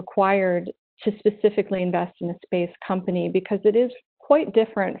is required to specifically invest in a space company, because it is quite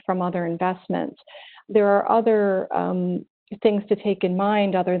different from other investments. There are other things to take in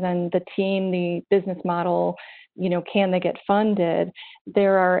mind other than the team, the business model, can they get funded?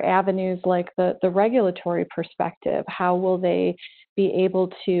 There are avenues like the regulatory perspective. How will they be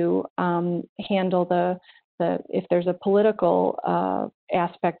able to handle if there's a political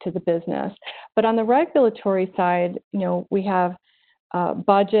aspect to the business? But on the regulatory side, we have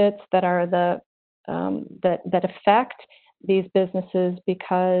budgets that are that affect these businesses,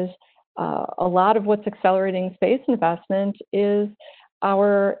 because a lot of what's accelerating space investment is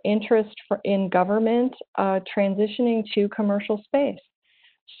our interest in government transitioning to commercial space.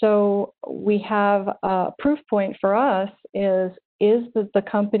 So we have a proof point for us is the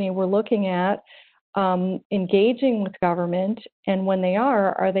company we're looking at engaging with government, and when they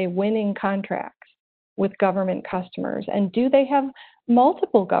are they winning contracts with government customers, and do they have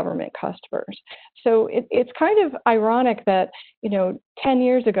multiple government customers? So it's kind of ironic that 10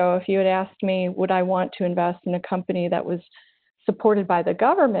 years ago, if you had asked me would I want to invest in a company that was supported by the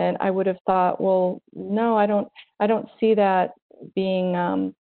government, I would have thought, well, no, I don't see that being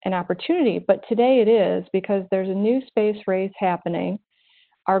an opportunity. But today it is, because there's a new space race happening.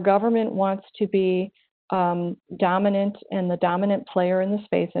 Our government wants to be dominant and the dominant player in the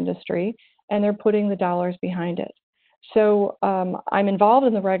space industry, and they're putting the dollars behind it. So I'm involved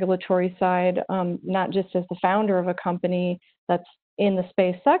in the regulatory side, not just as the founder of a company that's in the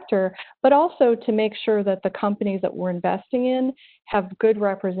space sector, but also to make sure that the companies that we're investing in have good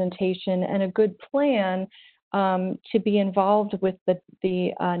representation and a good plan to be involved with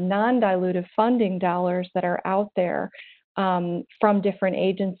the non-dilutive funding dollars that are out there from different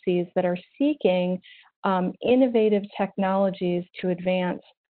agencies that are seeking innovative technologies to advance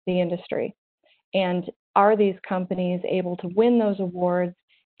the industry. And are these companies able to win those awards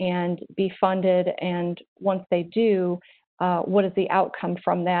and be funded? And once they do, what is the outcome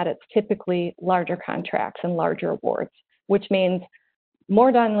from that? It's typically larger contracts and larger awards, which means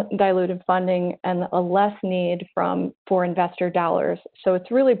more dilutive funding and a less need for investor dollars. So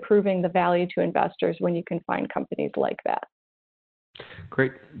it's really proving the value to investors when you can find companies like that.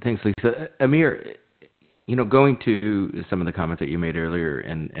 Great. Thanks, Lisa. Amir, going to some of the comments that you made earlier,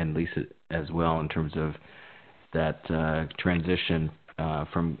 and Lisa as well, in terms of that transition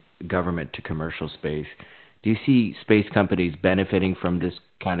from government to commercial space, do you see space companies benefiting from this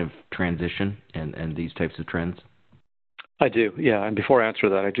kind of transition and these types of trends? I do, yeah. And before I answer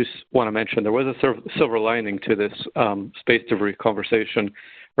that, I just want to mention there was a silver lining to this space debris conversation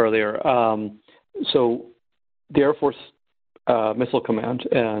earlier. So the Air Force Missile Command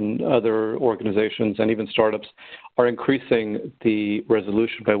and other organizations and even startups are increasing the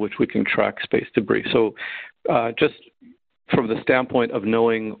resolution by which we can track space debris. So just from the standpoint of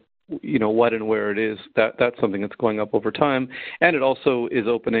knowing what and where it is, that's something that's going up over time. And it also is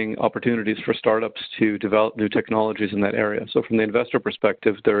opening opportunities for startups to develop new technologies in that area. So from the investor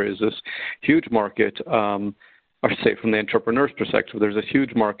perspective, there is this huge market, or say from the entrepreneur's perspective, there's a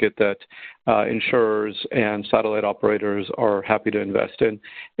huge market that insurers and satellite operators are happy to invest in,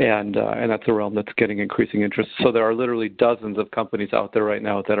 and that's a realm that's getting increasing interest. So there are literally dozens of companies out there right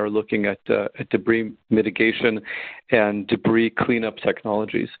now that are looking at debris mitigation and debris cleanup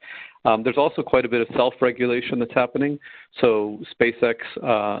technologies. There's also quite a bit of self-regulation that's happening. So SpaceX,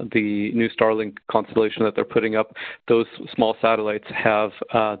 the new Starlink constellation that they're putting up, those small satellites have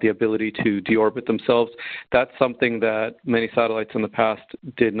the ability to deorbit themselves. That's something that many satellites in the past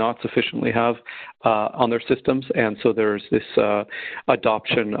did not sufficiently have on their systems. And so there's this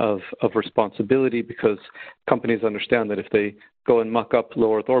adoption of responsibility, because companies understand that if they go and muck up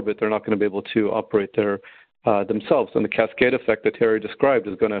low Earth orbit, they're not going to be able to operate their themselves, and the cascade effect that Terry described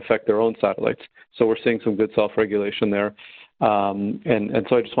is going to affect their own satellites. So we're seeing some good self-regulation there, and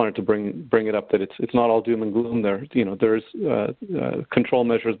so I just wanted to bring it up that it's not all doom and gloom there. There's control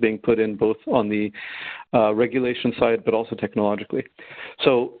measures being put in both on the regulation side, but also technologically.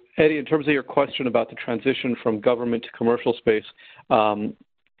 So Eddie, in terms of your question about the transition from government to commercial space,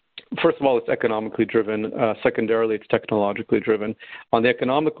 first of all, it's economically driven. Secondarily, it's technologically driven. On the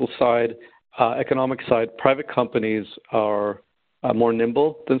economic side, private companies are more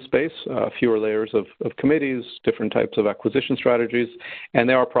nimble than space, fewer layers of committees, different types of acquisition strategies, and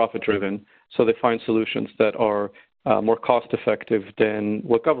they are profit-driven. So they find solutions that are more cost-effective than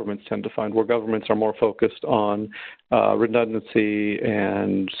what governments tend to find, where governments are more focused on redundancy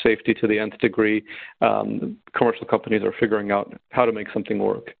and safety to the nth degree. Commercial companies are figuring out how to make something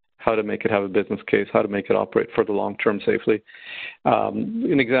work, how to make it have a business case, how to make it operate for the long term safely.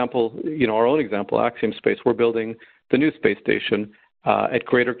 An example, our own example, Axiom Space, we're building the new space station at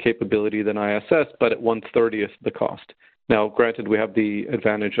greater capability than ISS, but at 1/30th the cost. Now, granted, we have the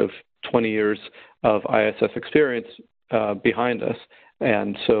advantage of 20 years of ISS experience behind us,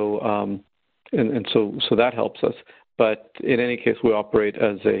 and so that helps us. But in any case, we operate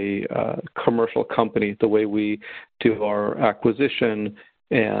as a commercial company. The way we do our acquisition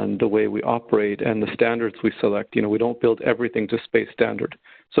and the way we operate and the standards we select, we don't build everything to space standard.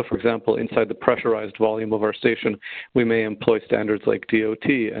 So, for example, inside the pressurized volume of our station, we may employ standards like DOT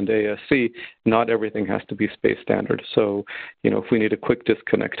and ASC. Not everything has to be space standard. So, if we need a quick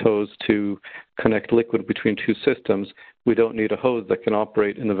disconnect hose to connect liquid between two systems, we don't need a hose that can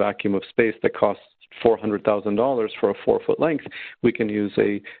operate in the vacuum of space that costs $400,000 for a 4-foot length. We can use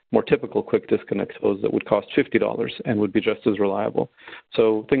a more typical quick disconnect hose that would cost $50 and would be just as reliable.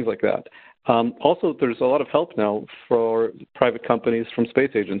 So things like that. Also, there's a lot of help now for private companies from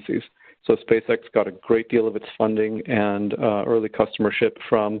space agencies. So SpaceX got a great deal of its funding and early customership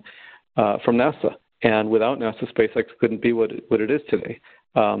from NASA. And without NASA, SpaceX couldn't be what it is today.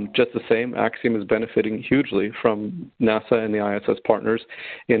 Just the same, Axiom is benefiting hugely from NASA and the ISS partners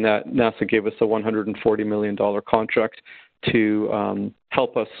in that NASA gave us a $140 million contract to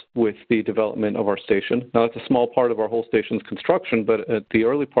help us with the development of our station. Now, that's a small part of our whole station's construction, but at the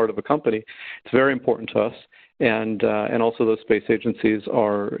early part of a company, it's very important to us. And also those space agencies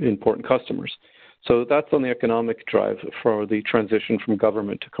are important customers. So that's on the economic drive for the transition from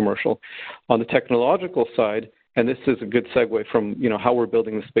government to commercial. On the technological side, and this is a good segue from how we're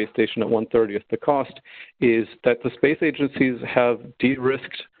building the space station at 1/30th the cost, is that the space agencies have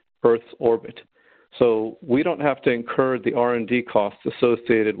de-risked Earth's orbit. So we don't have to incur the R&D costs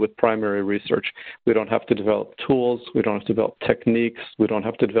associated with primary research. We don't have to develop tools. We don't have to develop techniques. We don't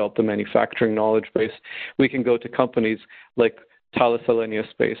have to develop the manufacturing knowledge base. We can go to companies like Thales Alenia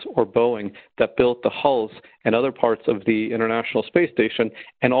Space or Boeing that built the hulls and other parts of the International Space Station,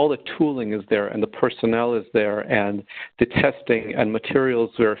 and all the tooling is there, and the personnel is there, and the testing and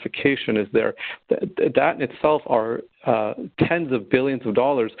materials verification is there. That in itself are tens of billions of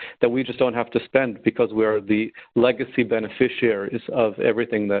dollars that we just don't have to spend because we are the legacy beneficiaries of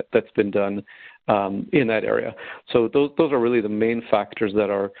everything that's been done in that area. So those are really the main factors that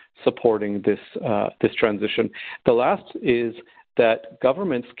are supporting this transition. The last is that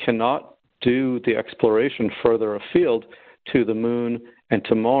governments cannot do the exploration further afield to the moon and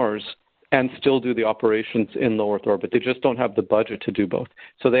to Mars and still do the operations in low Earth orbit. They just don't have the budget to do both.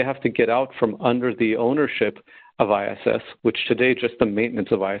 So they have to get out from under the ownership of ISS, which today just the maintenance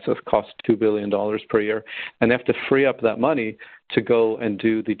of ISS costs $2 billion per year, and they have to free up that money to go and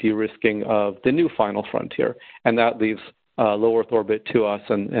do the de-risking of the new final frontier. And that leaves low Earth orbit to us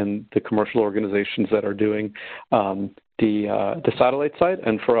and the commercial organizations that are doing the satellite side,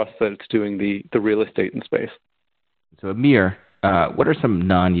 and for us that it's doing the real estate in space. So Amir, what are some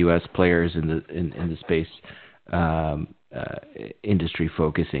non-U.S. players in the space industry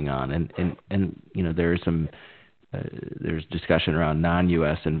focusing on? And there's discussion around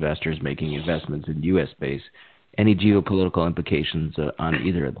non-U.S. investors making investments in U.S. space. Any geopolitical implications on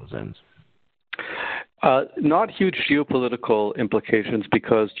either of those ends? Not huge geopolitical implications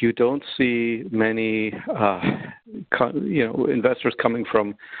because you don't see many, investors coming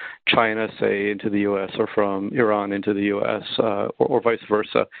from China, say, into the U.S. or from Iran into the U.S. Or vice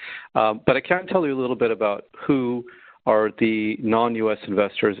versa. But I can tell you a little bit about who are the non-U.S.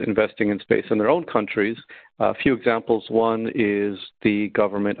 investors investing in space in their own countries. A few examples. One is the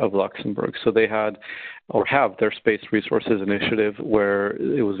government of Luxembourg. So they had or have their Space Resources Initiative, where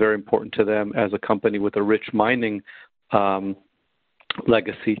it was very important to them as a company with a rich mining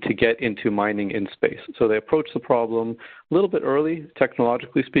legacy to get into mining in space. So they approached the problem a little bit early,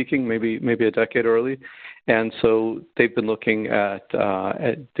 technologically speaking, maybe a decade early. And so they've been looking at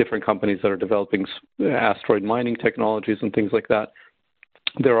different companies that are developing asteroid mining technologies and things like that.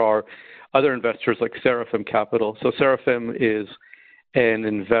 There are other investors like Seraphim Capital. So Seraphim is an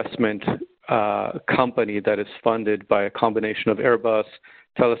investment company that is funded by a combination of Airbus,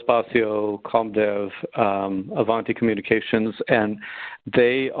 Telespazio, Comdev, Avanti Communications, and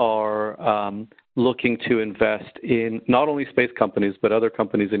they are looking to invest in not only space companies, but other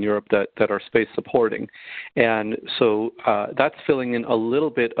companies in Europe that are space supporting. And so that's filling in a little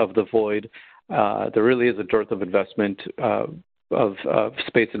bit of the void. There really is a dearth of investment, of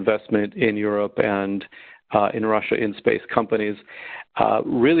space investment in Europe and in Russia in space companies.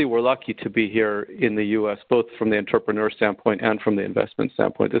 Really, we're lucky to be here in the U.S., both from the entrepreneur standpoint and from the investment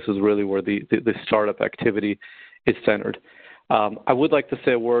standpoint. This is really where the startup activity is centered. I would like to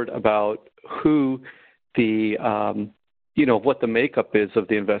say a word about who what the makeup is of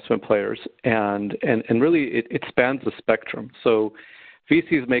the investment players, and really it spans the spectrum. So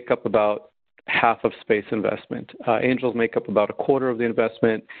VCs make up about half of space investment. Angels make up about a quarter of the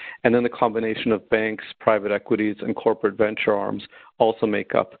investment, and then the combination of banks, private equities, and corporate venture arms also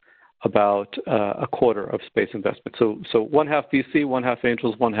make up about a quarter of space investment. So one half VC, one half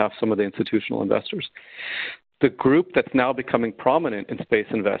angels, one half some of the institutional investors. The group that's now becoming prominent in space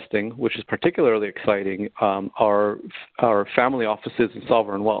investing, which is particularly exciting, are family offices and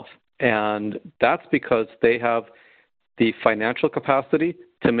sovereign wealth. And that's because they have the financial capacity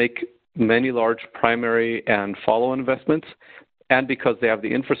to make many large primary and follow investments, and because they have the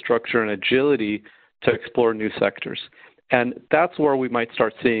infrastructure and agility to explore new sectors. And that's where we might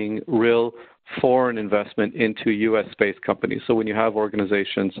start seeing real foreign investment into U.S. space companies. So when you have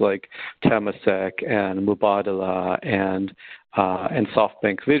organizations like Temasek and Mubadala and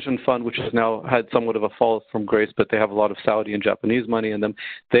SoftBank Vision Fund, which has now had somewhat of a fall from grace, but they have a lot of Saudi and Japanese money in them,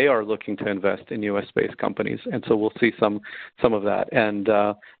 they are looking to invest in U.S. space companies. And so we'll see some of that. And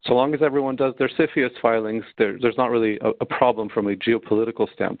so long as everyone does their CFIUS filings, there's not really a problem from a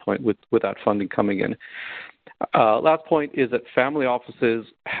geopolitical standpoint with that funding coming in. Last point is that family offices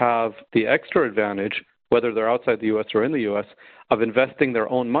have the extra advantage, whether they're outside the U.S. or in the U.S., of investing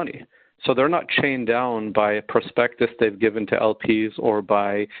their own money. So they're not chained down by a prospectus they've given to LPs or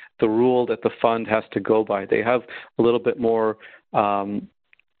by the rule that the fund has to go by. They have a little bit more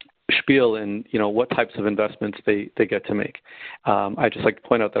spiel in what types of investments they get to make. I'd just like to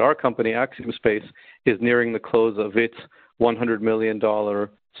point out that our company, Axiom Space, is nearing the close of its $100 million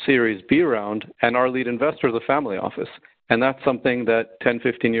Series B round, and our lead investor is a family office. And that's something that 10,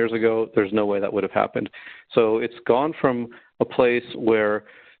 15 years ago, there's no way that would have happened. So it's gone from a place where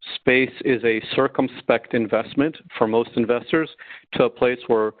space is a circumspect investment for most investors to a place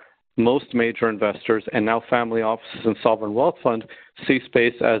where most major investors and now family offices and sovereign wealth funds see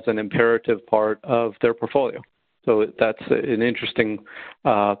space as an imperative part of their portfolio. So that's an interesting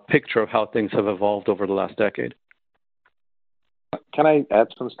picture of how things have evolved over the last decade. Can I add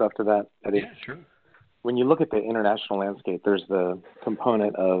some stuff to that, Eddie? Yeah, sure. When you look at the international landscape, there's the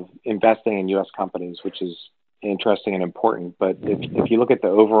component of investing in U.S. companies, which is interesting and important. But if you look at the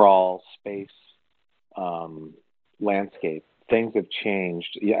overall space landscape, things have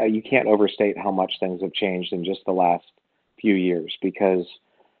changed. Yeah, you can't overstate how much things have changed in just the last few years, because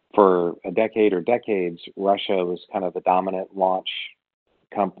for a decade or decades, Russia was kind of the dominant launch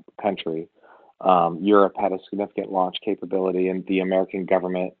country. Europe had a significant launch capability, and the American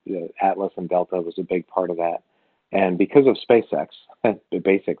government, Atlas and Delta, was a big part of that. And because of SpaceX,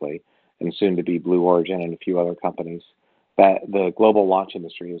 basically, and soon to be Blue Origin and a few other companies, that the global launch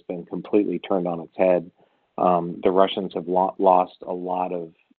industry has been completely turned on its head. The Russians have lost a lot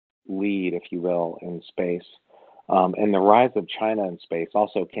of lead, if you will, in space. And the rise of China in space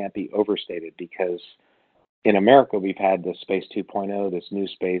also can't be overstated, because in America, we've had the Space 2.0, this new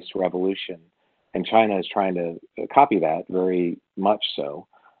space revolution, and China is trying to copy that very much so.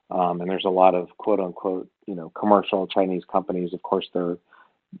 And there's a lot of quote unquote, commercial Chinese companies. Of course, they're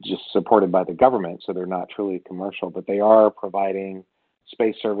just supported by the government, so they're not truly commercial, but they are providing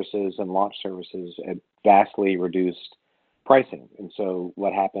space services and launch services at vastly reduced pricing. And so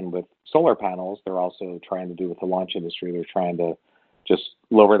what happened with solar panels, they're also trying to do with the launch industry. They're trying to just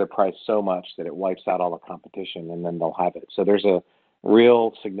lower the price so much that it wipes out all the competition, and then they'll have it. So there's a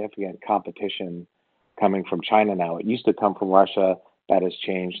real significant competition coming from China now. It used to come from Russia. That has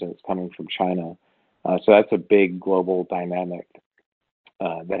changed, and it's coming from China. So that's a big global dynamic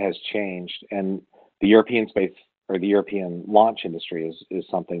that has changed. And the European space, or the European launch industry, is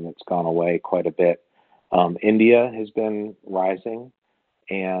something that's gone away quite a bit. India has been rising,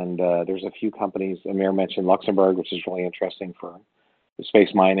 and there's a few companies. Amir mentioned Luxembourg, which is really interesting for the space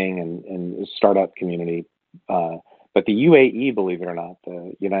mining and the startup community. But the UAE, believe it or not,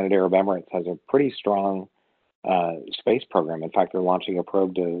 the United Arab Emirates, has a pretty strong space program. In fact, they're launching a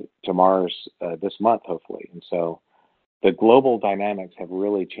probe to Mars this month, hopefully. And so the global dynamics have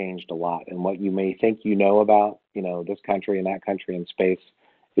really changed a lot. And what you may think about, this country and that country in space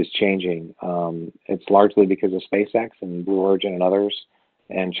is changing. It's largely because of SpaceX and Blue Origin and others,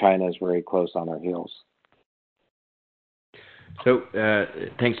 and China is very close on their heels. So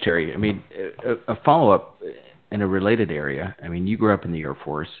thanks, Terry. I mean, a follow-up in a related area. I mean, you grew up in the Air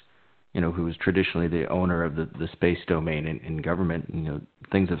Force, who was traditionally the owner of the space domain in government.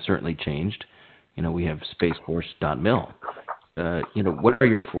 Things have certainly changed. We have spaceforce.mil. What are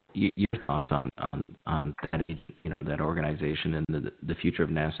your thoughts on that, that organization and the future of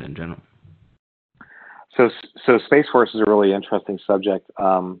NASA in general? So Space Force is a really interesting subject.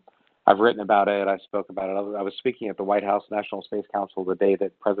 I've written about it. I spoke about it. I was speaking at the White House National Space Council the day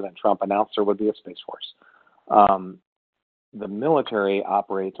that President Trump announced there would be a Space Force. The military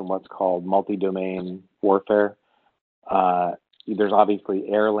operates in what's called multi-domain warfare. There's obviously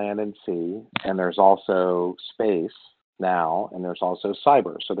air, land, and sea, and there's also space now, and there's also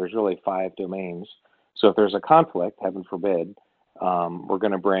cyber. So there's really 5 domains. So if there's a conflict, heaven forbid, we're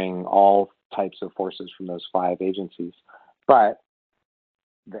going to bring all types of forces from those 5 agencies. But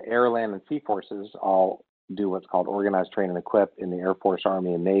the air, land, and sea forces all do what's called organized, train, and equip in the Air Force,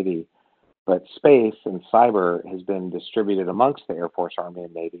 Army, and Navy. But space and cyber has been distributed amongst the Air Force, Army,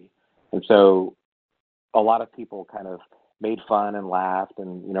 and Navy. And so a lot of people kind of made fun and laughed,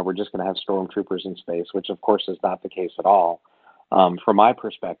 and we're just going to have stormtroopers in space, which of course is not the case at all. From my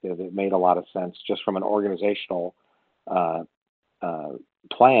perspective, it made a lot of sense just from an organizational plan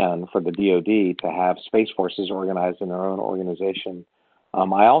for the DoD to have space forces organized in their own organization.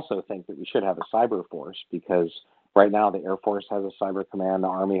 I also think that we should have a cyber force, because right now the Air Force has a cyber command, the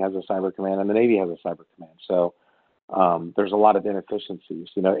Army has a cyber command, and the Navy has a cyber command. So there's a lot of inefficiencies.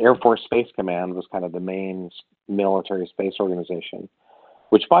 Air Force Space Command was kind of the main military space organization,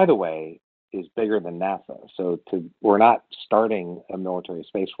 which, by the way, is bigger than NASA. So we're not starting a military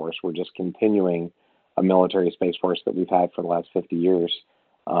space force. We're just continuing a military space force that we've had for the last 50 years.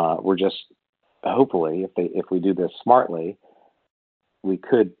 We're just, hopefully, if we do this smartly, we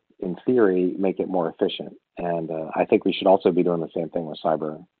could, in theory, make it more efficient. And I think we should also be doing the same thing with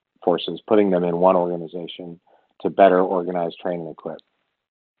cyber forces, putting them in one organization to better organize, train, and equip.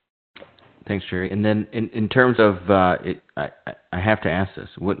 Thanks, Jerry. And then in terms of, I have to ask this.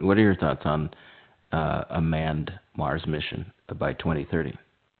 What are your thoughts on a manned Mars mission by 2030?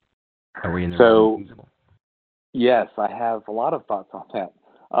 Are we in the realm of feasible? Yes, I have a lot of thoughts on that.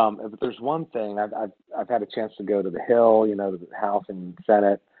 But there's one thing. I've had a chance to go to the Hill, to the House and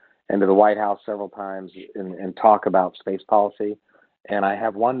Senate, and to the White House several times and talk about space policy. And I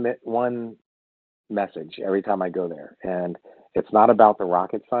have one message every time I go there, and it's not about the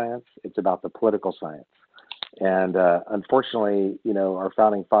rocket science; it's about the political science. And unfortunately, our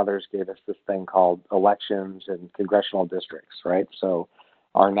founding fathers gave us this thing called elections and congressional districts, right? So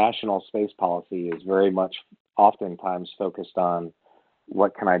our national space policy is very much oftentimes focused on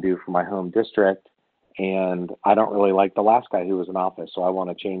what can I do for my home district, and I don't really like the last guy who was in office, so I want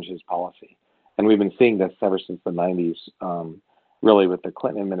to change his policy. And we've been seeing this ever since the 90s. Really, with the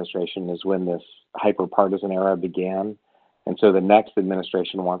Clinton administration is when this hyper-partisan era began. And so the next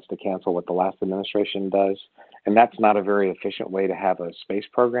administration wants to cancel what the last administration does. And that's not a very efficient way to have a space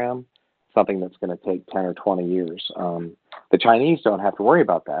program, something that's going to take 10 or 20 years. The Chinese don't have to worry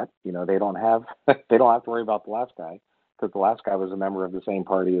about that. They don't have to worry about the last guy, because the last guy was a member of the same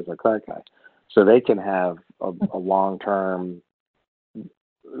party as the current guy. So they can have a long-term,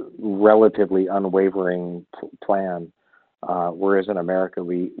 relatively unwavering plan. Whereas in America,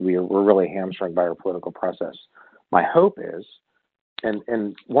 we're really hamstrung by our political process. My hope is,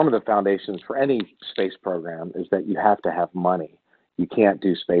 and one of the foundations for any space program is that you have to have money. You can't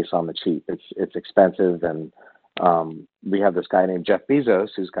do space on the cheap. It's expensive, and we have this guy named Jeff Bezos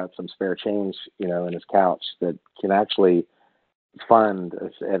who's got some spare change, in his couch that can actually fund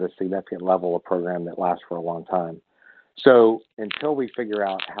at a significant level a program that lasts for a long time. So until we figure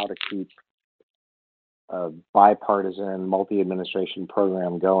out how to keep a bipartisan, multi-administration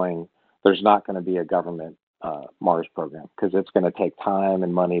program going, there's not going to be a government Mars program, because it's going to take time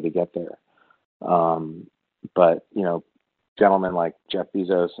and money to get there. But gentlemen like Jeff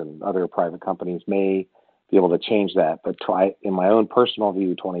Bezos and other private companies may be able to change that. But in my own personal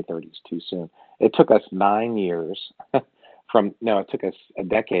view, 2030 is too soon. It took us 9 years it took us a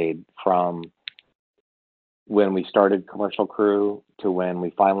decade from when we started Commercial Crew to when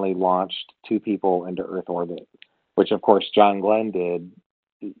we finally launched 2 people into Earth orbit, which of course John Glenn did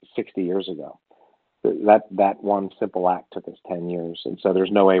 60 years ago. That one simple act took us 10 years. And so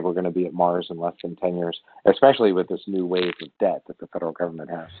there's no way we're going to be at Mars in less than 10 years, especially with this new wave of debt that the federal government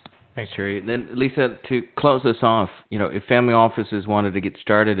has. Thanks, Jerry. Then, Lisa, to close this off, if family offices wanted to get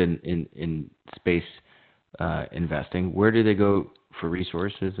started in space investing, where do they go for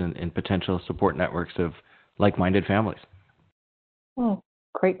resources and potential support networks of like-minded families? Oh,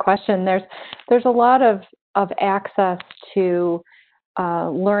 great question. There's a lot of access to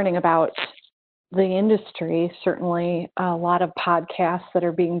learning about the industry. Certainly a lot of podcasts that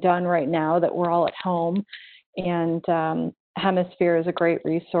are being done right now that we're all at home, and Hemisphere is a great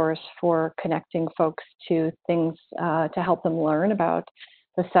resource for connecting folks to things to help them learn about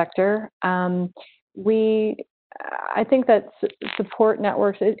the sector. I think that support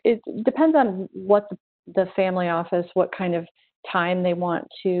networks, it depends on what the family office, what kind of time they want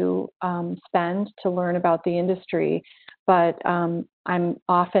to spend to learn about the industry. But I'm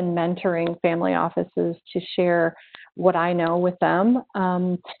often mentoring family offices to share what I know with them,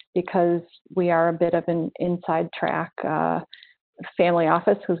 because we are a bit of an inside track family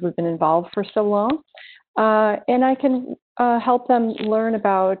office because we've been involved for so long. And I can help them learn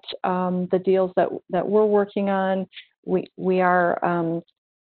about the deals that we're working on. We are,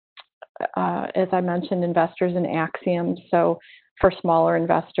 as I mentioned, investors in Axiom. So for smaller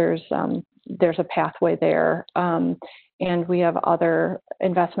investors, there's a pathway there. And we have other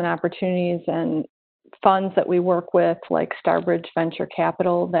investment opportunities and funds that we work with, like Starbridge Venture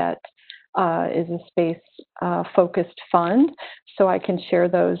Capital, that is a space-focused fund. So I can share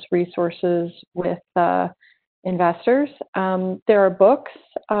those resources with investors. There are books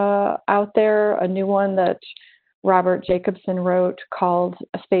out there, a new one that Robert Jacobson wrote called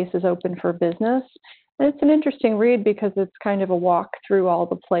Space is Open for Business. And it's an interesting read because it's kind of a walk through all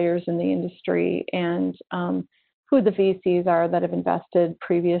the players in the industry and who the VCs are that have invested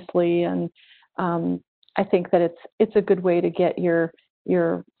previously. And I think that it's a good way to get your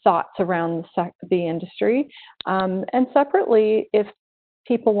thoughts around the industry. And separately, if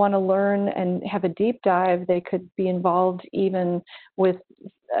people want to learn and have a deep dive, they could be involved even with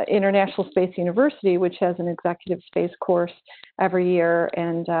International Space University, which has an executive space course every year,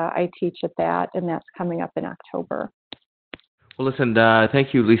 and I teach at that, and that's coming up in October. Well, listen,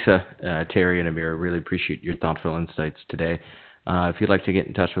 thank you, Lisa, Terry, and Amir. Really appreciate your thoughtful insights today. If you'd like to get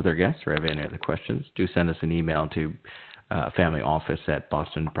in touch with our guests or have any other questions, do send us an email to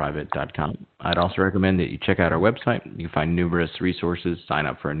familyoffice@bostonprivate.com. I'd also recommend that you check out our website. You can find numerous resources, sign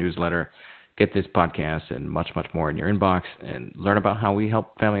up for a newsletter, get this podcast and much, much more in your inbox, and learn about how we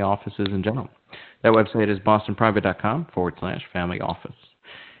help family offices in general. That website is bostonprivate.com/family office.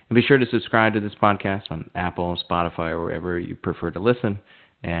 And be sure to subscribe to this podcast on Apple, Spotify, or wherever you prefer to listen.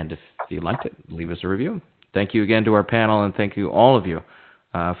 And if you liked it, leave us a review. Thank you again to our panel, and thank you all of you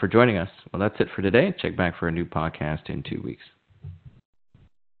for joining us. Well, that's it for today. Check back for a new podcast in 2 weeks.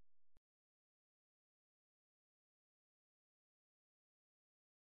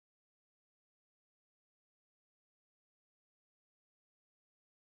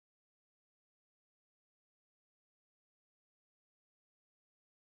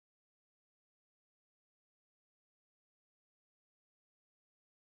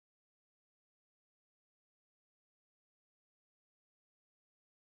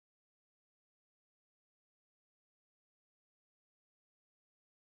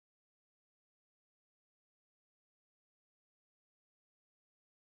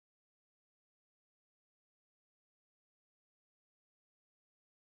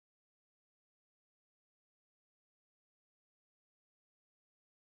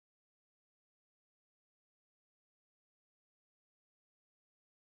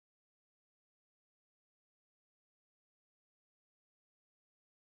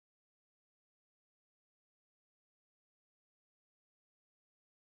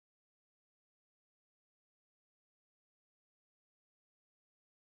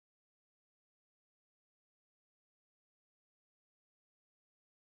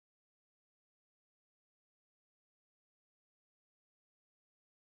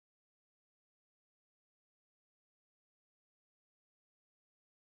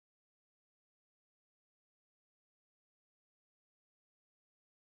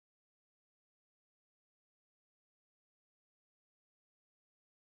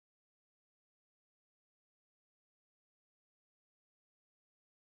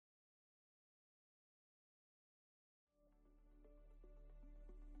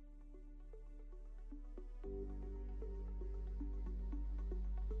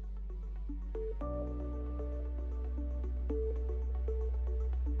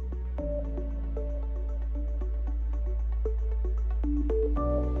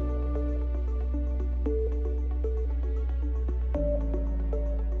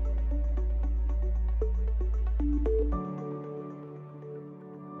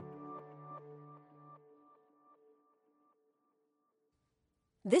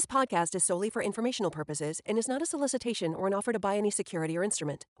 This podcast is solely for informational purposes and is not a solicitation or an offer to buy any security or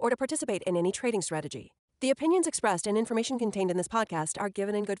instrument or to participate in any trading strategy. The opinions expressed and information contained in this podcast are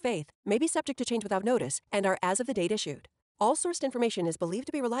given in good faith, may be subject to change without notice, and are as of the date issued. All sourced information is believed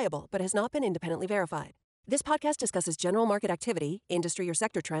to be reliable but has not been independently verified. This podcast discusses general market activity, industry or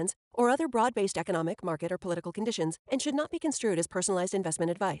sector trends, or other broad-based economic, market, or political conditions and should not be construed as personalized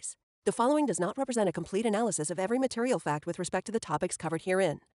investment advice. The following does not represent a complete analysis of every material fact with respect to the topics covered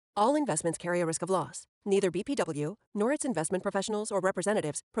herein. All investments carry a risk of loss. Neither BPW nor its investment professionals or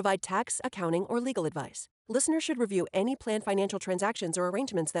representatives provide tax, accounting, or legal advice. Listeners should review any planned financial transactions or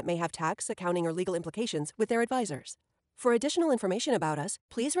arrangements that may have tax, accounting, or legal implications with their advisors. For additional information about us,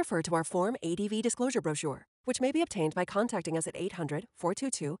 please refer to our Form ADV disclosure brochure, which may be obtained by contacting us at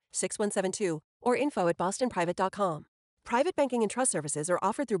 800-422-6172 or info@bostonprivate.com. Private banking and trust services are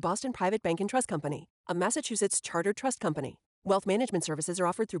offered through Boston Private Bank and Trust Company, a Massachusetts chartered trust company. Wealth management services are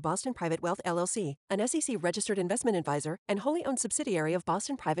offered through Boston Private Wealth LLC, an SEC-registered investment advisor and wholly owned subsidiary of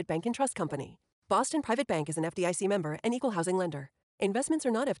Boston Private Bank and Trust Company. Boston Private Bank is an FDIC member and equal housing lender. Investments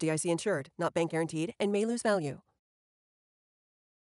are not FDIC insured, not bank guaranteed, and may lose value.